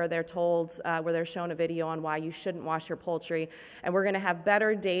group where they're told, where they're shown a video on why you shouldn't wash your poultry. And we're going to have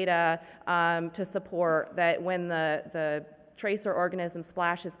better data to support that when the tracer organism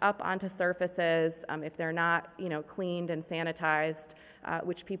splashes up onto surfaces, if they're not, cleaned and sanitized,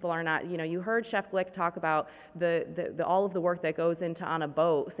 which people are not, you heard Chef Glick talk about all of the work that goes into on a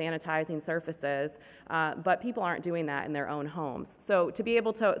boat sanitizing surfaces, but people aren't doing that in their own homes. So to be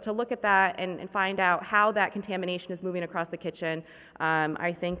able to look at that and find out how that contamination is moving across the kitchen,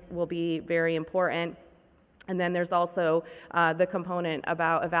 I think will be very important. And then there's also the component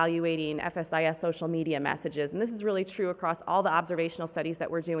about evaluating FSIS social media messages. And this is really true across all the observational studies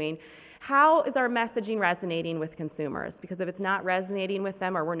that we're doing. How is our messaging resonating with consumers? Because if it's not resonating with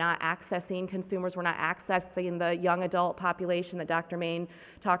them, or we're not accessing consumers, we're not accessing the young adult population that Dr. Mayne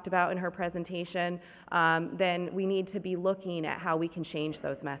talked about in her presentation, then we need to be looking at how we can change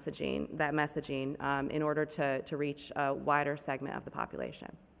that messaging in order to reach a wider segment of the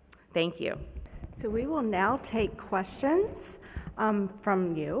population. Thank you. So we will now take questions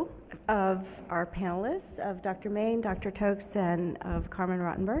from you, of our panelists, of Dr. Mayne, Dr. Tauxe, and of Carmen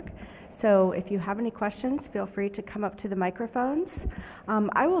Rottenberg. So if you have any questions, feel free to come up to the microphones.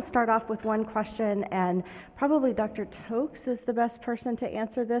 I will start off with one question, and probably Dr. Tauxe is the best person to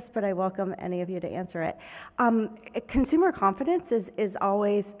answer this, but I welcome any of you to answer it. Consumer confidence is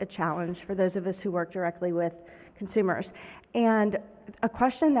always a challenge for those of us who work directly with consumers. And a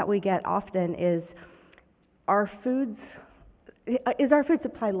question that we get often is our food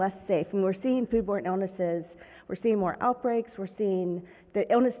supply less safe? And we're seeing foodborne illnesses, we're seeing more outbreaks, we're seeing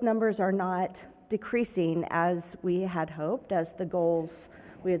the illness numbers are not decreasing as we had hoped, as the goals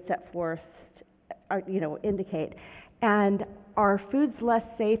we had set forth indicate. And are foods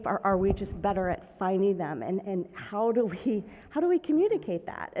less safe, or are we just better at finding them? And how do we communicate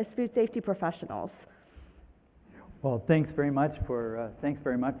that as food safety professionals? Well, thanks very much for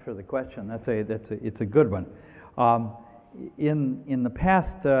the question. It's a good one. In the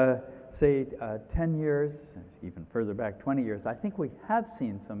past, say 10 years, even further back, 20 years, I think we have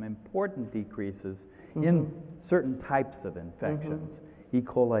seen some important decreases in certain types of infections. E.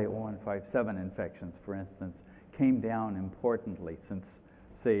 coli 0157 infections, for instance, came down importantly since,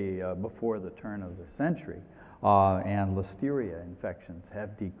 say, before the turn of the century, and Listeria infections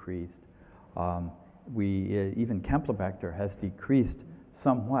have decreased. Even Campylobacter has decreased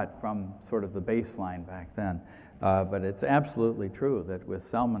somewhat from sort of the baseline back then. But it's absolutely true that with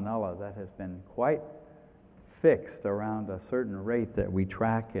Salmonella, that has been quite fixed around a certain rate that we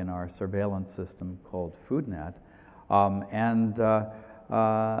track in our surveillance system called FoodNet.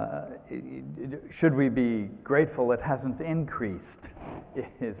 Should we be grateful it hasn't increased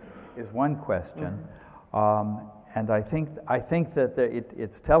is one question. And I think that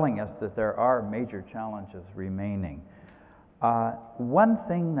it's telling us that there are major challenges remaining. One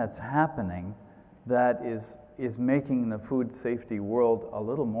thing that's happening that is making the food safety world a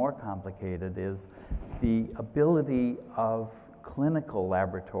little more complicated is the ability of clinical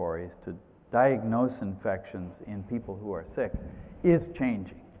laboratories to diagnose infections in people who are sick is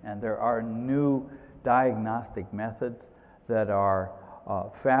changing. And there are new diagnostic methods that are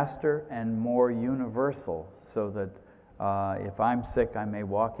faster and more universal, so that if I'm sick, I may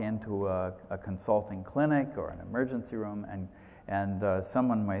walk into a consulting clinic or an emergency room, and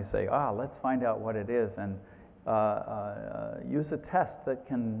someone may say, let's find out what it is, and use a test that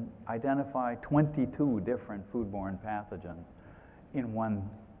can identify 22 different foodborne pathogens in one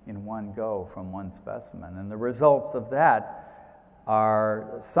go from one specimen. And the results of that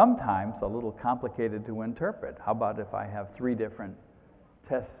are sometimes a little complicated to interpret. How about if I have 3 different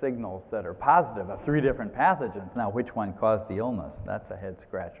test signals that are positive of 3 different pathogens. Now, which one caused the illness? That's a head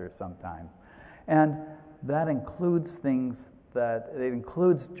scratcher sometimes. And that includes it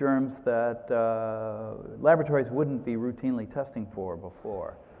includes germs that laboratories wouldn't be routinely testing for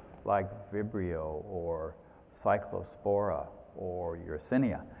before, like Vibrio or Cyclospora or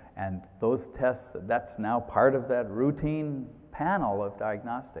Yersinia. And those tests, that's now part of that routine panel of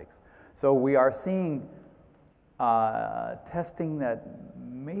diagnostics. So we are seeing testing that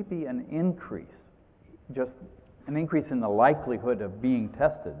may be an increase, just an increase in the likelihood of being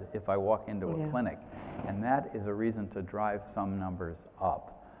tested if I walk into a clinic. And that is a reason to drive some numbers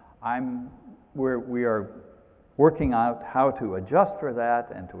up. We are working out how to adjust for that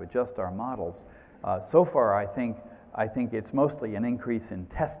and to adjust our models. So far, I think it's mostly an increase in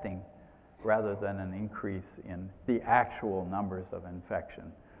testing rather than an increase in the actual numbers of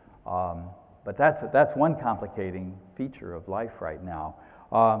infection. But that's one complicating feature of life right now.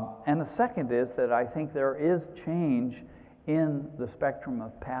 And the second is that I think there is change in the spectrum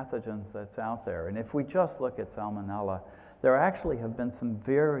of pathogens that's out there. And if we just look at Salmonella, there actually have been some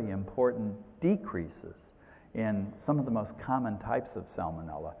very important decreases in some of the most common types of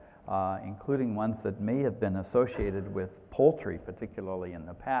Salmonella, including ones that may have been associated with poultry, particularly in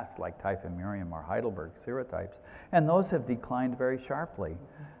the past, like Typhimurium or Heidelberg serotypes. And those have declined very sharply.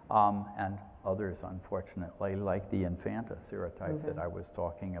 And others, unfortunately, like the Infanta serotype that I was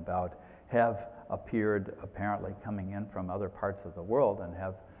talking about, have appeared apparently coming in from other parts of the world and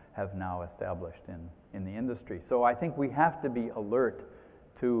have now established in the industry. So I think we have to be alert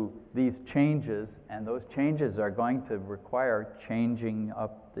to these changes, and those changes are going to require changing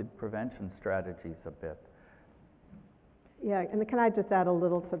up the prevention strategies a bit. Yeah, and can I just add a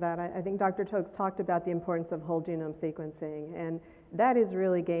little to that? I think Dr. Tauxe talked about the importance of whole genome sequencing, and that is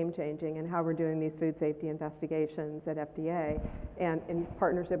really game-changing in how we're doing these food safety investigations at FDA and in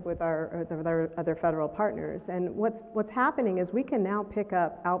partnership with our other federal partners. And what's happening is we can now pick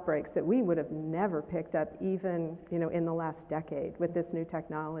up outbreaks that we would have never picked up even in the last decade with this new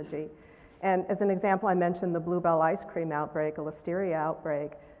technology. And as an example, I mentioned the Bluebell ice cream outbreak, a Listeria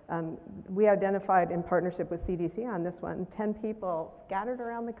outbreak. We identified in partnership with CDC on this one, 10 people scattered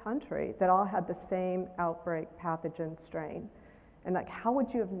around the country that all had the same outbreak pathogen strain. And how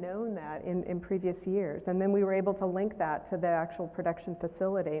would you have known that in previous years? And then we were able to link that to the actual production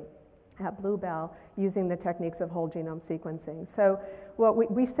facility at Bluebell using the techniques of whole genome sequencing. So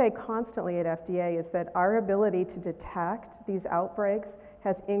what we say constantly at FDA is that our ability to detect these outbreaks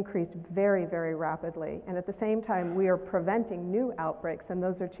has increased very, very rapidly. And at the same time, we are preventing new outbreaks, and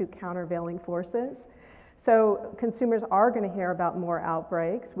those are 2 countervailing forces. So consumers are going to hear about more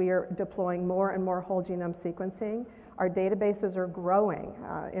outbreaks. We are deploying more and more whole genome sequencing. Our databases are growing.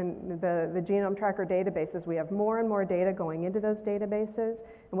 In the genome tracker databases, we have more and more data going into those databases.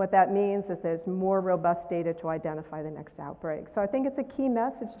 And what that means is there's more robust data to identify the next outbreak. So I think it's a key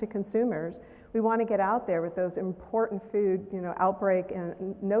message to consumers. We want to get out there with those important food outbreak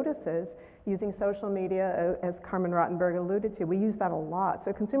notices using social media, as Carmen Rottenberg alluded to. We use that a lot.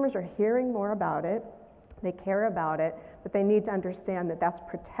 So consumers are hearing more about it. They care about it, but they need to understand that that's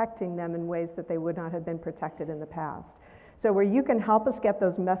protecting them in ways that they would not have been protected in the past. So where you can help us get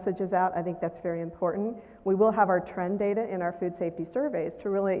those messages out, I think that's very important. We will have our trend data in our food safety surveys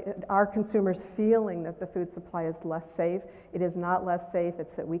to really, our consumers feeling that the food supply is less safe. It is not less safe,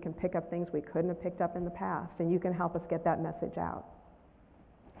 it's that we can pick up things we couldn't have picked up in the past, and you can help us get that message out.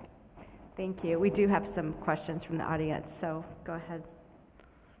 Thank you. We do have some questions from the audience, so go ahead.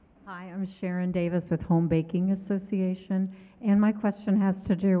 Hi, I'm Sharon Davis with Home Baking Association, and my question has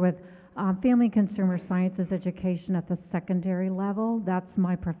to do with family and consumer sciences education at the secondary level. That's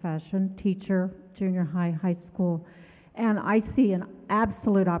my profession, teacher, junior high, high school, and I see an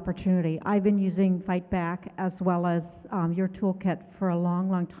absolute opportunity. I've been using Fight Back as well as your toolkit for a long,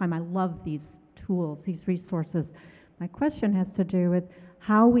 long time. I love these tools, these resources. My question has to do with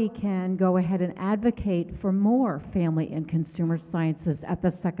how we can go ahead and advocate for more family and consumer sciences at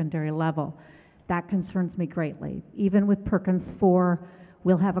the secondary level. That concerns me greatly. Even with Perkins 4,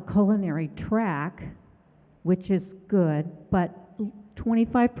 we'll have a culinary track, which is good, but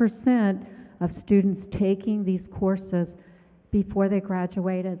 25% of students taking these courses before they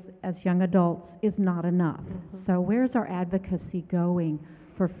graduate as young adults is not enough. So where's our advocacy going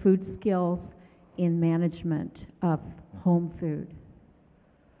for food skills in management of home food?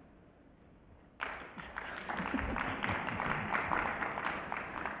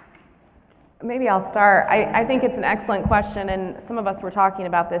 Maybe I'll start. I think it's an excellent question, and some of us were talking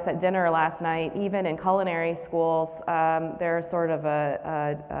about this at dinner last night. Even in culinary schools, there's sort of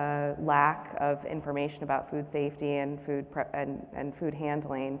a lack of information about food safety and food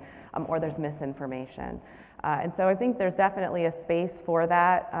handling, or there's misinformation. And so I think there's definitely a space for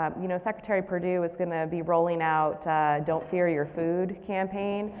that. You know, Secretary Perdue is going to be rolling out Don't Fear Your Food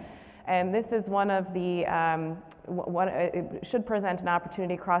campaign. And this is one of the, it should present an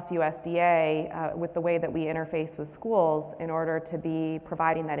opportunity across USDA with the way that we interface with schools in order to be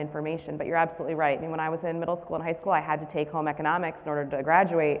providing that information. But you're absolutely right. I mean, when I was in middle school and high school, I had to take home economics in order to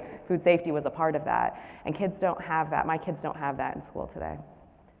graduate. Food safety was a part of that. And kids don't have that. My kids don't have that in school today.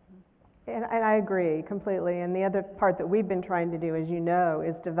 And I agree completely. And the other part that we've been trying to do, as you know,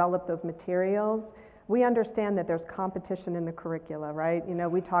 is develop those materials. We understand that there's competition in the curricula, right? You know,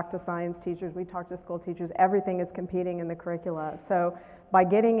 we talk to science teachers, we talk to school teachers, everything is competing in the curricula. So by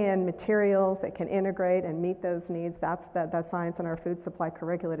getting in materials that can integrate and meet those needs, that's science in our food supply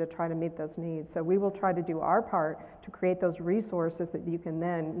curricula to try to meet those needs. So we will try to do our part to create those resources that you can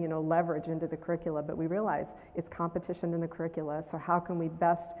then, you know, leverage into the curricula. But we realize it's competition in the curricula. So how can we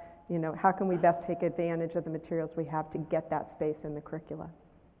best, you know, how can we best take advantage of the materials we have to get that space in the curricula?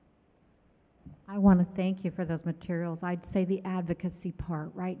 I want to thank you for those materials. I'd say the advocacy part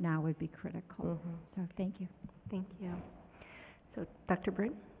right now would be critical. Mm-hmm. So thank you. Thank you. So Dr.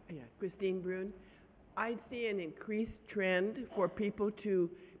 Brune? Yeah, Christine Brune. I see an increased trend for people to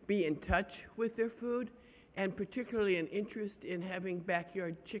be in touch with their food, and particularly an interest in having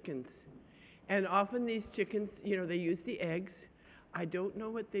backyard chickens. And often these chickens, you know, they use the eggs. I don't know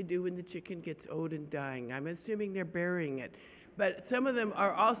what they do when the chicken gets old and dying. I'm assuming they're burying it. But some of them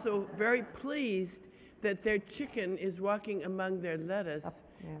are also very pleased that their chicken is walking among their lettuce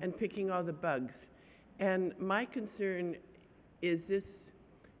and picking all the bugs. And my concern is this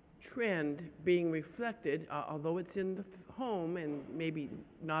trend being reflected, although it's in the home and maybe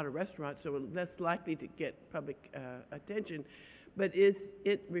not a restaurant, so less likely to get public attention, but is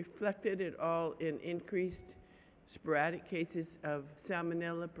it reflected at all in increased sporadic cases of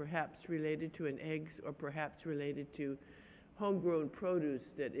salmonella, perhaps related to an eggs or perhaps related to homegrown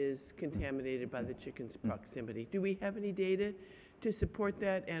produce that is contaminated by the chicken's proximity? Do we have any data to support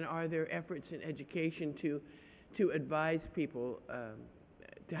that, and are there efforts in education to advise people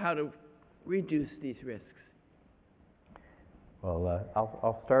to how to reduce these risks? Well,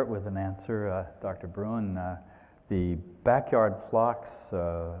 I'll start with an answer, Dr. Brune. The backyard flocks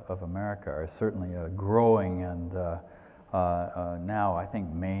of America are certainly growing, and now I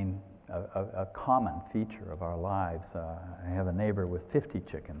think Mayne, a common feature of our lives. I have a neighbor with 50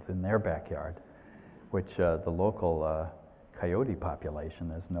 chickens in their backyard, which the local coyote population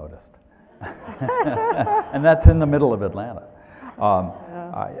has noticed. And that's in the middle of Atlanta.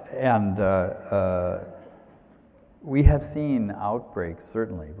 We have seen outbreaks,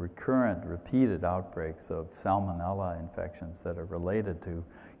 certainly recurrent, repeated outbreaks of salmonella infections that are related to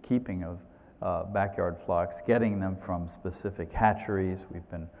keeping of backyard flocks, getting them from specific hatcheries. We've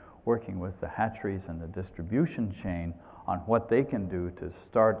been working with the hatcheries and the distribution chain on what they can do to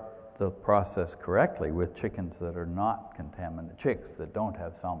start the process correctly with chickens that are not contaminated, chicks that don't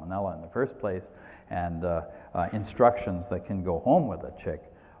have salmonella in the first place, and instructions that can go home with a chick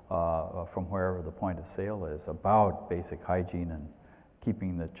from wherever the point of sale is about basic hygiene and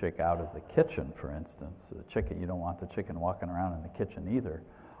keeping the chick out of the kitchen, for instance. The chicken, you don't want the chicken walking around in the kitchen either,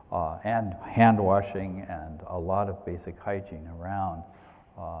 and hand washing and a lot of basic hygiene around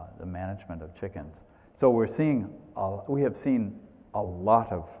the management of chickens. So we have seen a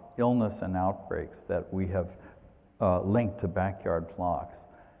lot of illness and outbreaks that we have linked to backyard flocks.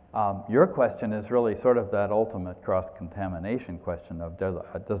 Your question is really sort of that ultimate cross-contamination question of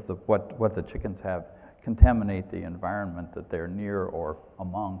does what the chickens have contaminate the environment that they're near or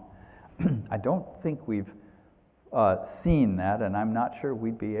among. I don't think we've seen that, and I'm not sure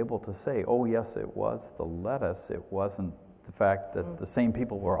we'd be able to say, oh yes, it was the lettuce, it wasn't the fact that the same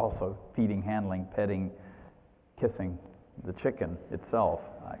people were also feeding, handling, petting, kissing the chicken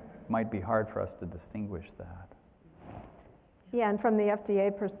itself. It might be hard for us to distinguish that. Yeah, and from the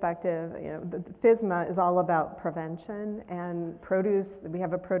FDA perspective, you know, the FSMA is all about prevention and produce. We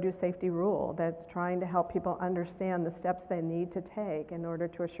have a produce safety rule that's trying to help people understand the steps they need to take in order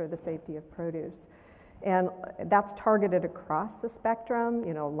to assure the safety of produce. And that's targeted across the spectrum,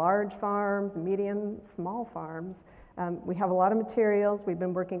 you know, large farms, medium, small farms. We have a lot of materials. We've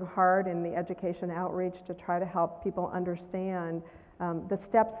been working hard in the education outreach to try to help people understand the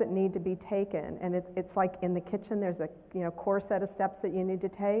steps that need to be taken. And it's like in the kitchen, there's a core set of steps that you need to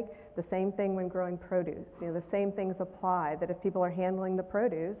take. The same thing when growing produce. The same things apply, that if people are handling the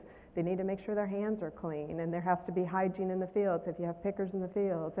produce, they need to make sure their hands are clean, and there has to be hygiene in the fields if you have pickers in the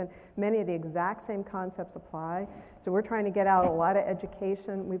fields, and many of the exact same concepts apply. So we're trying to get out a lot of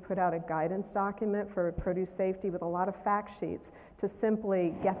education. We put out a guidance document for produce safety with a lot of fact sheets to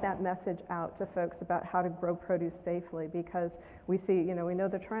simply get that message out to folks about how to grow produce safely, because we see, we know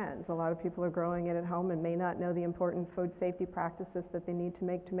the trends. A lot of people are growing it at home and may not know the important food safety practices that they need to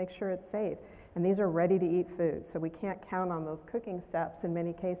make sure it's safe. And these are ready-to-eat foods, so we can't count on those cooking steps in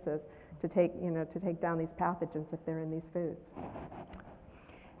many cases to take down these pathogens if they're in these foods.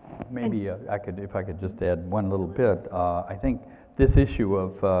 Maybe if I could just add one little bit. I think this issue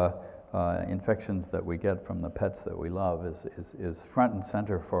of infections that we get from the pets that we love is front and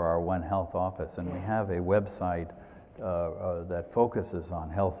center for our One Health office, and we have a website that focuses on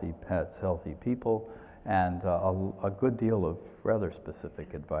healthy pets, healthy people, and a good deal of rather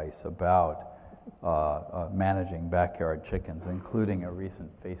specific advice about managing backyard chickens, including a recent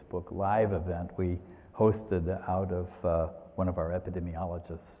Facebook Live event we hosted out of one of our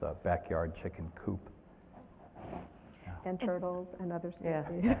epidemiologists' backyard chicken coop. And turtles and other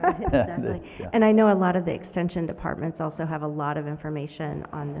species. Yes. Exactly. Yeah. And I know a lot of the extension departments also have a lot of information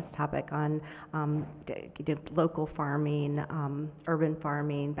on this topic on local farming, urban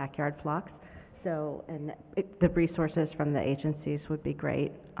farming, backyard flocks. So, and the resources from the agencies would be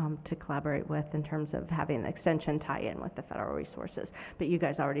great to collaborate with in terms of having the extension tie in with the federal resources. But you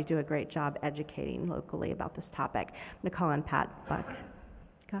guys already do a great job educating locally about this topic. I'm going to call on Pat Buck.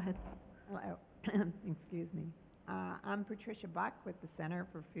 Go ahead. Hello. Excuse me. I'm Patricia Buck with the Center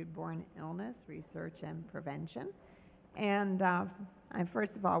for Foodborne Illness Research and Prevention. And I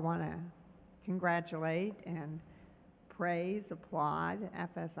first of all want to congratulate and applaud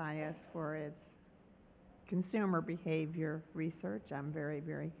FSIS for its consumer behavior research. I'm very,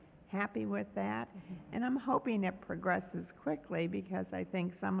 very happy with that. And I'm hoping it progresses quickly, because I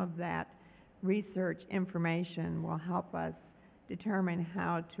think some of that research information will help us determine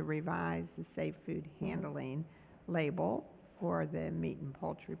how to revise the safe food handling label for the meat and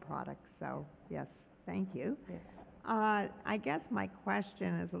poultry products. So yes, thank you. Yeah. I guess my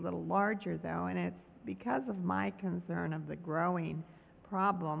question is a little larger, though, and it's because of my concern of the growing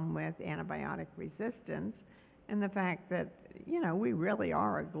problem with antibiotic resistance and the fact that, we really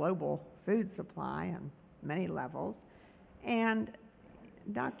are a global food supply on many levels. And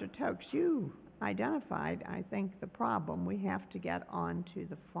Dr. Tauxe, you identified, I think, the problem. We have to get onto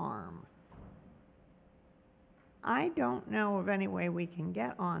the farm. I don't know of any way we can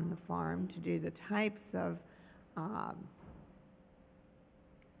get on the farm to do the types of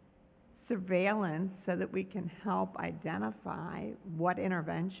surveillance so that we can help identify what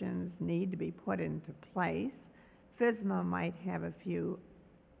interventions need to be put into place. FSMA might have a few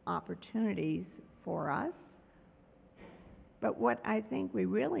opportunities for us, but what I think we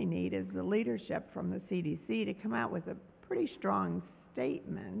really need is the leadership from the CDC to come out with a pretty strong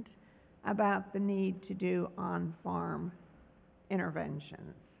statement about the need to do on-farm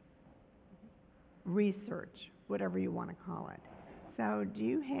interventions, research, whatever you want to call it. So do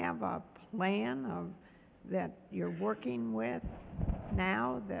you have a plan that you're working with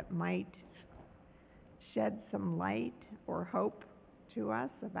now that might shed some light or hope to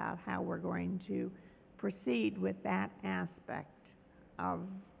us about how we're going to proceed with that aspect of,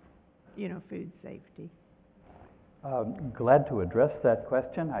 food safety? Glad to address that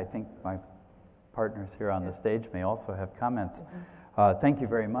question. I think my partners here on the stage may also have comments. Thank you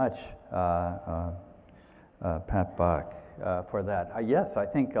very much, Pat Buck, for that. Yes, I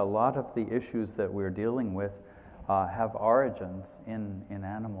think a lot of the issues that we're dealing with have origins in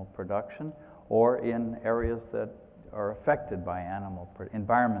animal production or in areas that are affected by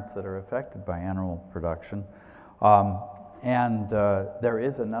environments that are affected by animal production. And there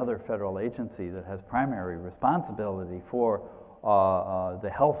is another federal agency that has primary responsibility for the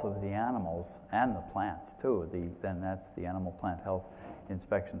health of the animals and the plants too. Then that's the Animal Plant Health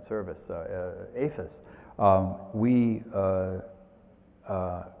Inspection Service, APHIS. We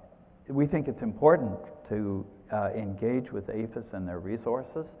think it's important to engage with APHIS and their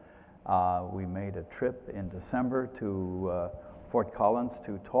resources. We made a trip in December to Fort Collins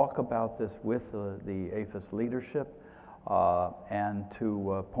to talk about this with the APHIS leadership and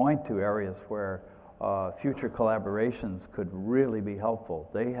to point to areas where future collaborations could really be helpful.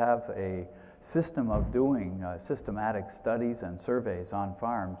 They have a system of doing systematic studies and surveys on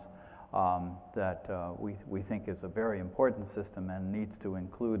farms that we think is a very important system and needs to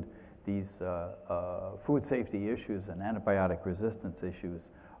include these food safety issues and antibiotic resistance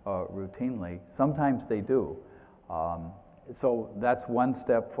issues routinely. Sometimes they do, So that's one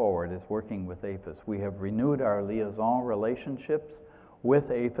step forward, is working with APHIS. We have renewed our liaison relationships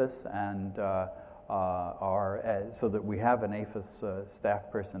with APHIS, and so that we have an APHIS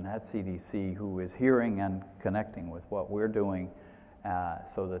staff person at CDC who is hearing and connecting with what we're doing,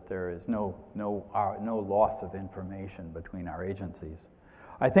 so that there is no loss of information between our agencies.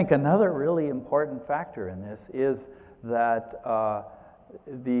 I think another really important factor in this is that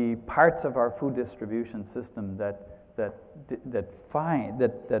the parts of our food distribution system that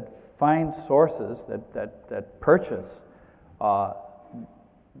find sources, that purchase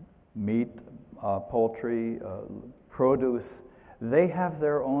meat, poultry, produce, they have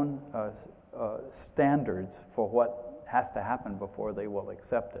their own standards for what has to happen before they will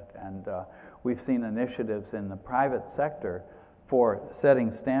accept it. And we've seen initiatives in the private sector for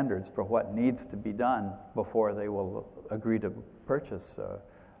setting standards for what needs to be done before they will agree to purchase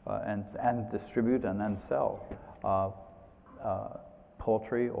and distribute and then sell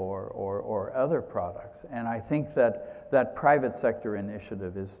poultry or other products. And I think that private sector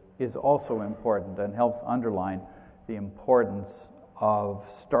initiative is also important and helps underline the importance of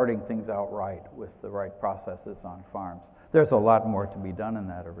starting things out right with the right processes on farms. There's a lot more to be done in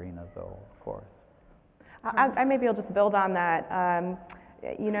that arena, though, of course. I maybe I'll just build on that.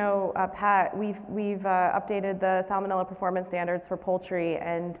 Pat, we've updated the salmonella performance standards for poultry,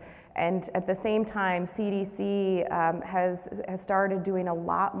 and at the same time, CDC has started doing a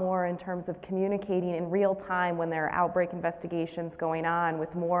lot more in terms of communicating in real time when there are outbreak investigations going on,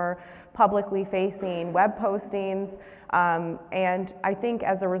 with more publicly facing web postings. And I think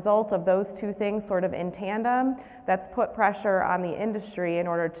as a result of those two things sort of in tandem, that's put pressure on the industry in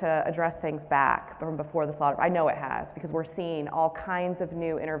order to address things back from before the slaughter. I know it has, because we're seeing all kinds of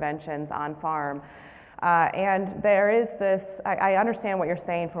new interventions on farm. And there is this, I understand what you're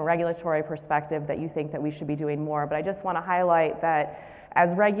saying from a regulatory perspective, that you think that we should be doing more, but I just want to highlight that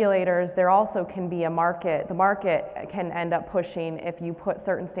as regulators, there also can be a market. The market can end up pushing if you put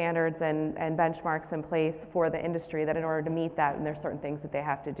certain standards and benchmarks in place for the industry, that in order to meet that, and there's certain things that they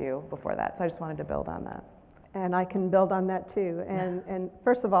have to do before that. So I just wanted to build on that. And I can build on that too. And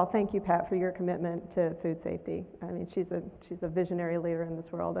first of all, thank you, Pat, for your commitment to food safety. I mean, she's a visionary leader in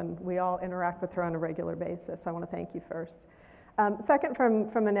this world, and we all interact with her on a regular basis. So I want to thank you first. Second,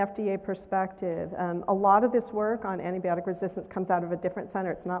 from an FDA perspective, a lot of this work on antibiotic resistance comes out of a different center.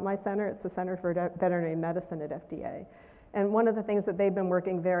 It's not my center, it's the Center for Veterinary Medicine at FDA. And one of the things that they've been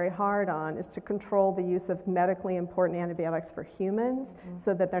working very hard on is to control the use of medically important antibiotics for humans,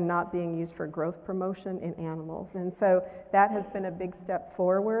 so that they're not being used for growth promotion in animals. And so that has been a big step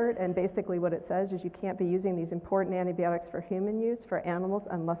forward, and basically what it says is you can't be using these important antibiotics for human use for animals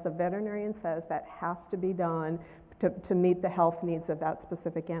unless a veterinarian says that has to be done to meet the health needs of that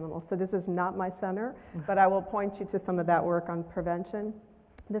specific animal. So this is not my center, but I will point you to some of that work on prevention.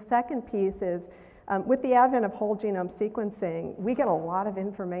 The second piece is, with the advent of whole genome sequencing, we get a lot of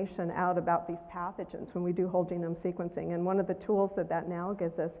information out about these pathogens when we do whole genome sequencing. And one of the tools that now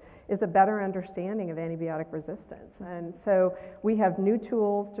gives us is a better understanding of antibiotic resistance. And so we have new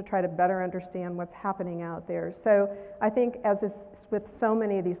tools to try to better understand what's happening out there. So I think, as is with so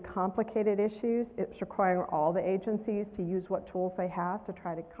many of these complicated issues, it's requiring all the agencies to use what tools they have to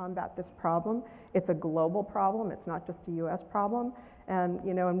try to combat this problem. It's a global problem. It's not just a US problem. And,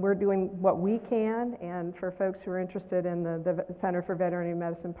 and we're doing what we can. And for folks who are interested in the Center for Veterinary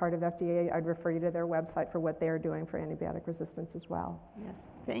Medicine part of FDA, I'd refer you to their website for what they are doing for antibiotic resistance as well. Yes,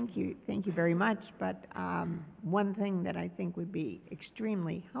 thank you very much. But one thing that I think would be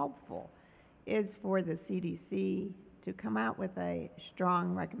extremely helpful is for the CDC to come out with a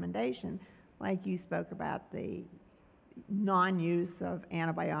strong recommendation, like you spoke about the non-use of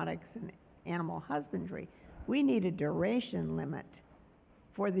antibiotics in animal husbandry. We need a duration limit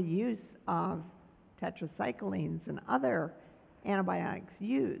for the use of tetracyclines and other antibiotics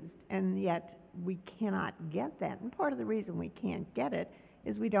used, and yet we cannot get that. And part of the reason we can't get it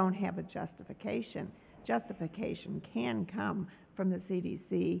is we don't have a justification. Justification can come from the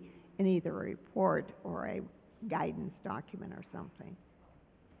CDC in either a report or a guidance document or something.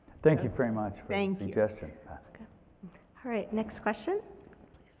 Thank you very much for the suggestion. Okay. All right, next question.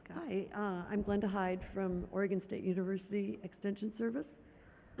 Please go. Hi, I'm Glenda Hyde from Oregon State University Extension Service.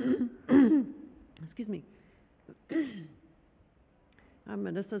 Excuse me. I'm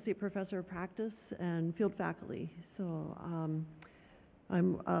an associate professor of practice and field faculty. So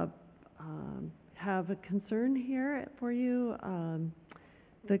I have a concern here for you.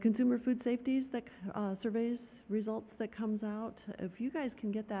 The consumer food safeties that surveys results that comes out, if you guys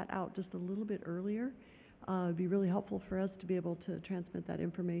can get that out just a little bit earlier, it'd be really helpful for us to be able to transmit that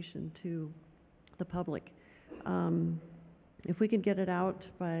information to the public. If we could get it out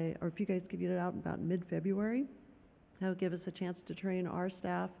by, or if you guys could get it out about mid-February, that would give us a chance to train our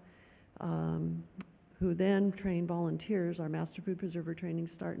staff, who then train volunteers. Our Master Food Preserver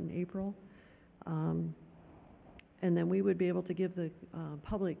trainings start in April. And then we would be able to give the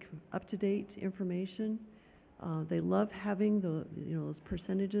public up-to-date information. They love having those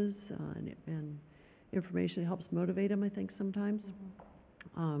percentages and information. It helps motivate them, I think, sometimes.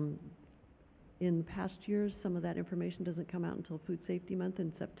 In past years, some of that information doesn't come out until Food Safety Month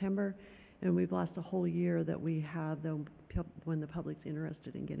in September, and we've lost a whole year that we have when the public's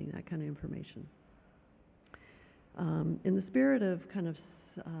interested in getting that kind of information. In the spirit of kind of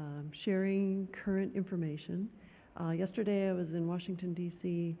sharing current information, yesterday I was in Washington,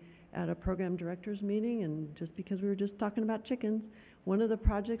 D.C. at a program directors meeting, and just because we were just talking about chickens, one of the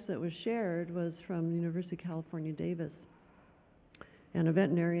projects that was shared was from the University of California, Davis. And a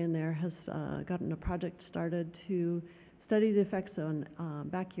veterinarian there has gotten a project started to study the effects on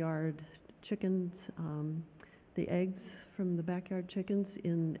backyard chickens, the eggs from the backyard chickens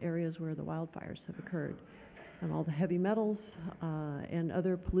in areas where the wildfires have occurred, and all the heavy metals and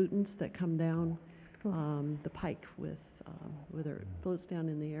other pollutants that come down the pike with whether it floats down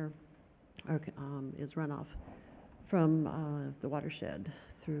in the air or is runoff from the watershed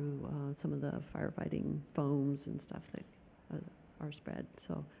through some of the firefighting foams and stuff that are spread.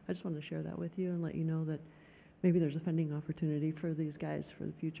 So I just wanted to share that with you and let you know that maybe there's a funding opportunity for these guys for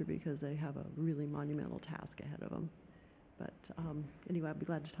the future, because they have a really monumental task ahead of them. But anyway, I'd be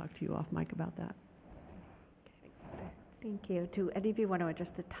glad to talk to you off mic about that. Thank you. Do any of you want to address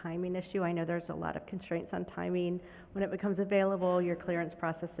the timing issue? I know there's a lot of constraints on timing when it becomes available, your clearance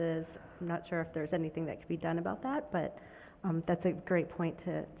processes. I'm not sure if there's anything that could be done about that, but that's a great point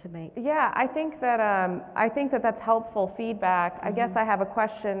to make. Yeah, I think that that's helpful feedback. I guess I have a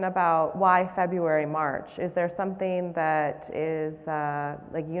question about why February, March. Is there something that is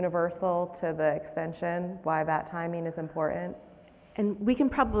like universal to the extension, why that timing is important? And we can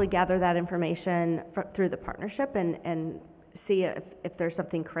probably gather that information through the partnership and see if there's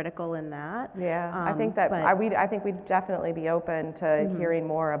something critical in that. Yeah, I think that I think we'd definitely be open to hearing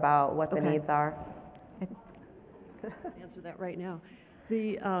more about what the needs are. Answer that right now.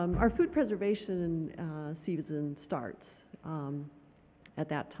 Our food preservation season starts at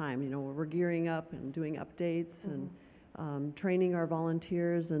that time. We're gearing up and doing updates and training our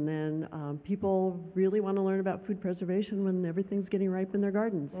volunteers, and then people really want to learn about food preservation when everything's getting ripe in their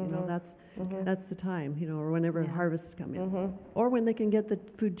gardens. That's the time. Or whenever harvests come in, or when they can get the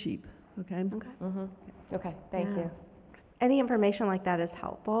food cheap. Okay. Okay. Thank you. Any information like that is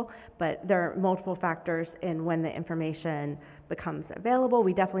helpful, but there are multiple factors in when the information becomes available.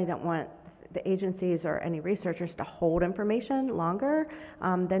 We definitely don't want the agencies or any researchers to hold information longer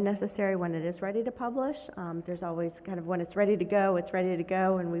than necessary when it is ready to publish. There's always kind of when it's ready to go,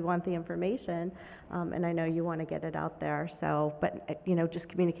 and we want the information, and I know you want to get it out there. So, but just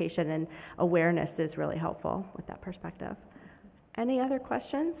communication and awareness is really helpful with that perspective. Any other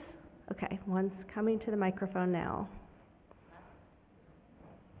questions? Okay, one's coming to the microphone now.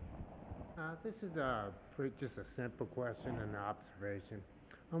 This is just a simple question and an observation.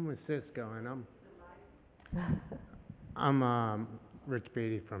 I'm with Cisco, and I'm Rich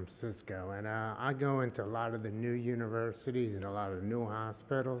Beatty from Cisco, and I go into a lot of the new universities and a lot of new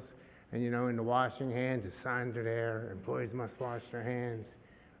hospitals, and in the washing hands, the signs are there, employees must wash their hands.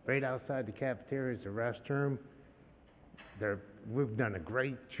 Right outside the cafeteria is a restroom. We've done a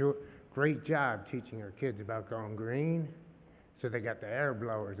great job teaching our kids about going green. So they got the air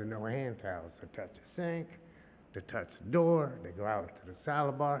blowers and no hand towels to touch the sink, to touch the door, they go out to the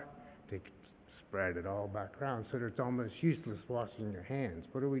salad bar, they spread it all back around. So it's almost useless washing your hands.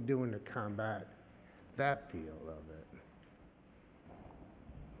 What are we doing to combat that field of it?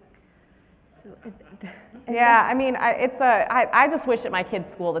 Yeah, I mean, I just wish at my kids'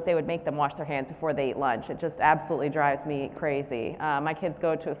 school that they would make them wash their hands before they eat lunch. It just absolutely drives me crazy. My kids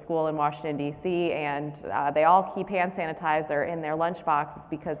go to a school in Washington, D.C., and they all keep hand sanitizer in their lunch boxes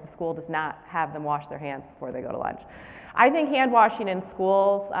because the school does not have them wash their hands before they go to lunch. I think hand washing in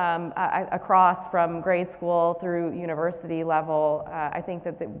schools across from grade school through university level, I think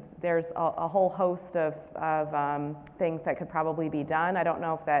that there's a whole host of things that could probably be done. I don't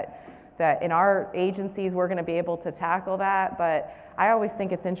know if that in our agencies we're going to be able to tackle that, but I always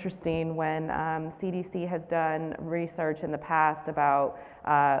think it's interesting when CDC has done research in the past about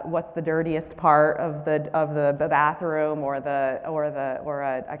what's the dirtiest part of the bathroom or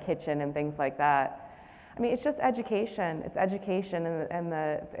a kitchen and things like that. I mean, it's just education. It's education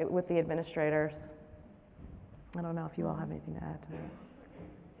with the administrators. I don't know if you all have anything to add to that.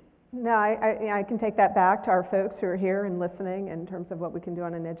 No, I can take that back to our folks who are here and listening in terms of what we can do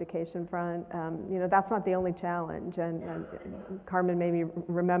on an education front. That's not the only challenge. And Carmen made me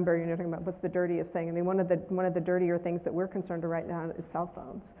remember, talking about what's the dirtiest thing. I mean, one of the dirtier things that we're concerned with right now is cell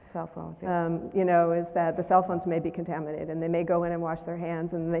phones. Cell phones, yeah. Is that the cell phones may be contaminated, and they may go in and wash their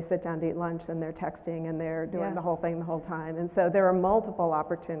hands, and then they sit down to eat lunch, and they're texting, and they're doing the whole thing the whole time. And so there are multiple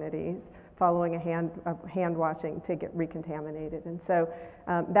opportunities following a hand washing to get recontaminated. And so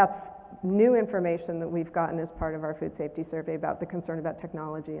that's new information that we've gotten as part of our food safety survey about the concern about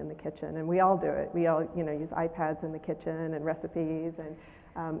technology in the kitchen. And we all do it. We all, use iPads in the kitchen and recipes. And,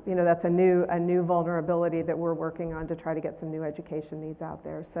 that's a new vulnerability that we're working on to try to get some new education needs out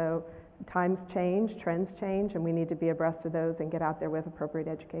there. So times change, trends change, and we need to be abreast of those and get out there with appropriate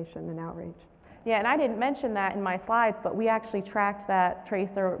education and outreach. Yeah, and I didn't mention that in my slides, but we actually tracked that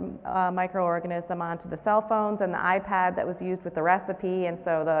tracer microorganism onto the cell phones and the iPad that was used with the recipe, and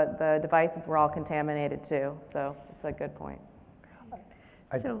so the devices were all contaminated too. So it's a good point.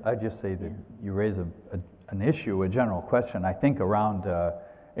 I'd just say that you raise an issue, a general question, I think, around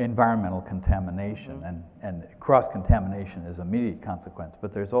environmental contamination, and cross-contamination is an immediate consequence,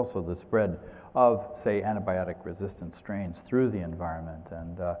 but there's also the spread of, say, antibiotic-resistant strains through the environment,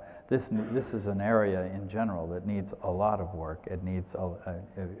 and this is an area in general that needs a lot of work. It needs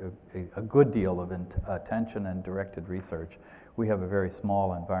a good deal of attention and directed research. We have a very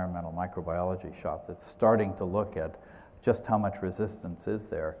small environmental microbiology shop that's starting to look at just how much resistance is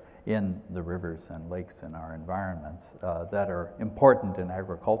there in the rivers and lakes in our environments that are important in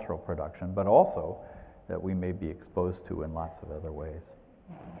agricultural production, but also that we may be exposed to in lots of other ways.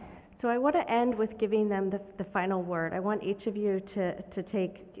 So I want to end with giving them the final word. I want each of you to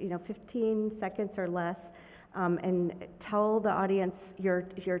take 15 seconds or less and tell the audience your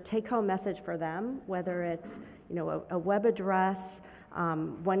take-home message for them, whether it's a web address,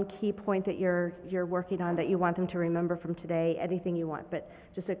 one key point that you're working on that you want them to remember from today, anything you want, but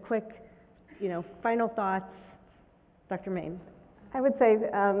just a quick, final thoughts. Dr. Mayne. I would say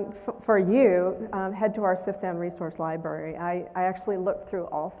for you, head to our Sifstan Resource Library. I actually looked through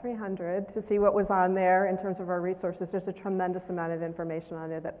all 300 to see what was on there in terms of our resources. There's a tremendous amount of information on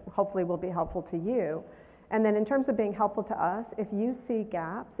there that hopefully will be helpful to you. And then in terms of being helpful to us, if you see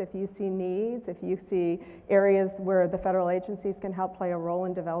gaps, if you see needs, if you see areas where the federal agencies can help play a role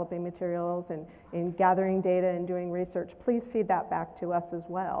in developing materials and in gathering data and doing research, please feed that back to us as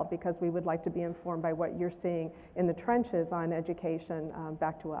well, because we would like to be informed by what you're seeing in the trenches on education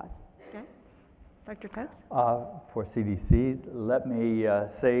back to us. Okay. Dr. Tauxe? For CDC, let me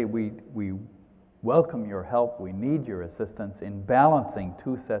say we welcome your help. We need your assistance in balancing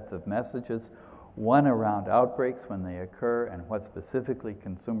two sets of messages. One around outbreaks when they occur and what specifically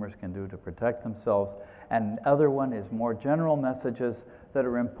consumers can do to protect themselves. And the other one is more general messages that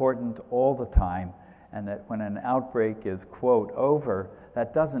are important all the time, and that when an outbreak is, quote, over,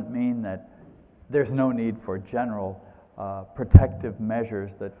 that doesn't mean that there's no need for general protective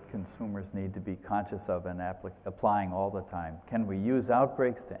measures that consumers need to be conscious of and applying all the time. Can we use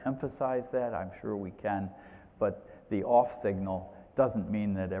outbreaks to emphasize that? I'm sure we can, but the off signal doesn't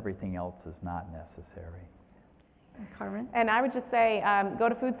mean that everything else is not necessary. Carmen? And I would just say, go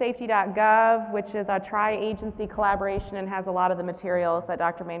to foodsafety.gov, which is a tri-agency collaboration and has a lot of the materials that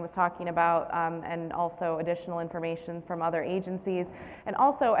Dr. Mayne was talking about, and also additional information from other agencies. And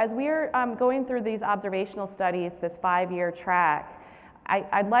also, as we're going through these observational studies, this 5-year track,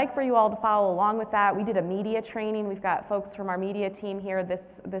 I'd like for you all to follow along with that. We did a media training. We've got folks from our media team here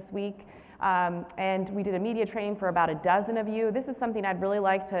this week. And we did a media training for about a dozen of you. This is something I'd really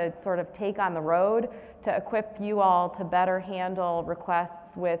like to sort of take on the road to equip you all to better handle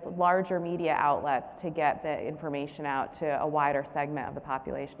requests with larger media outlets to get the information out to a wider segment of the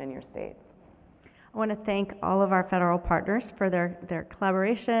population in your states. I want to thank all of our federal partners for their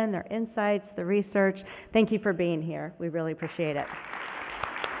collaboration, their insights, the research. Thank you for being here. We really appreciate it.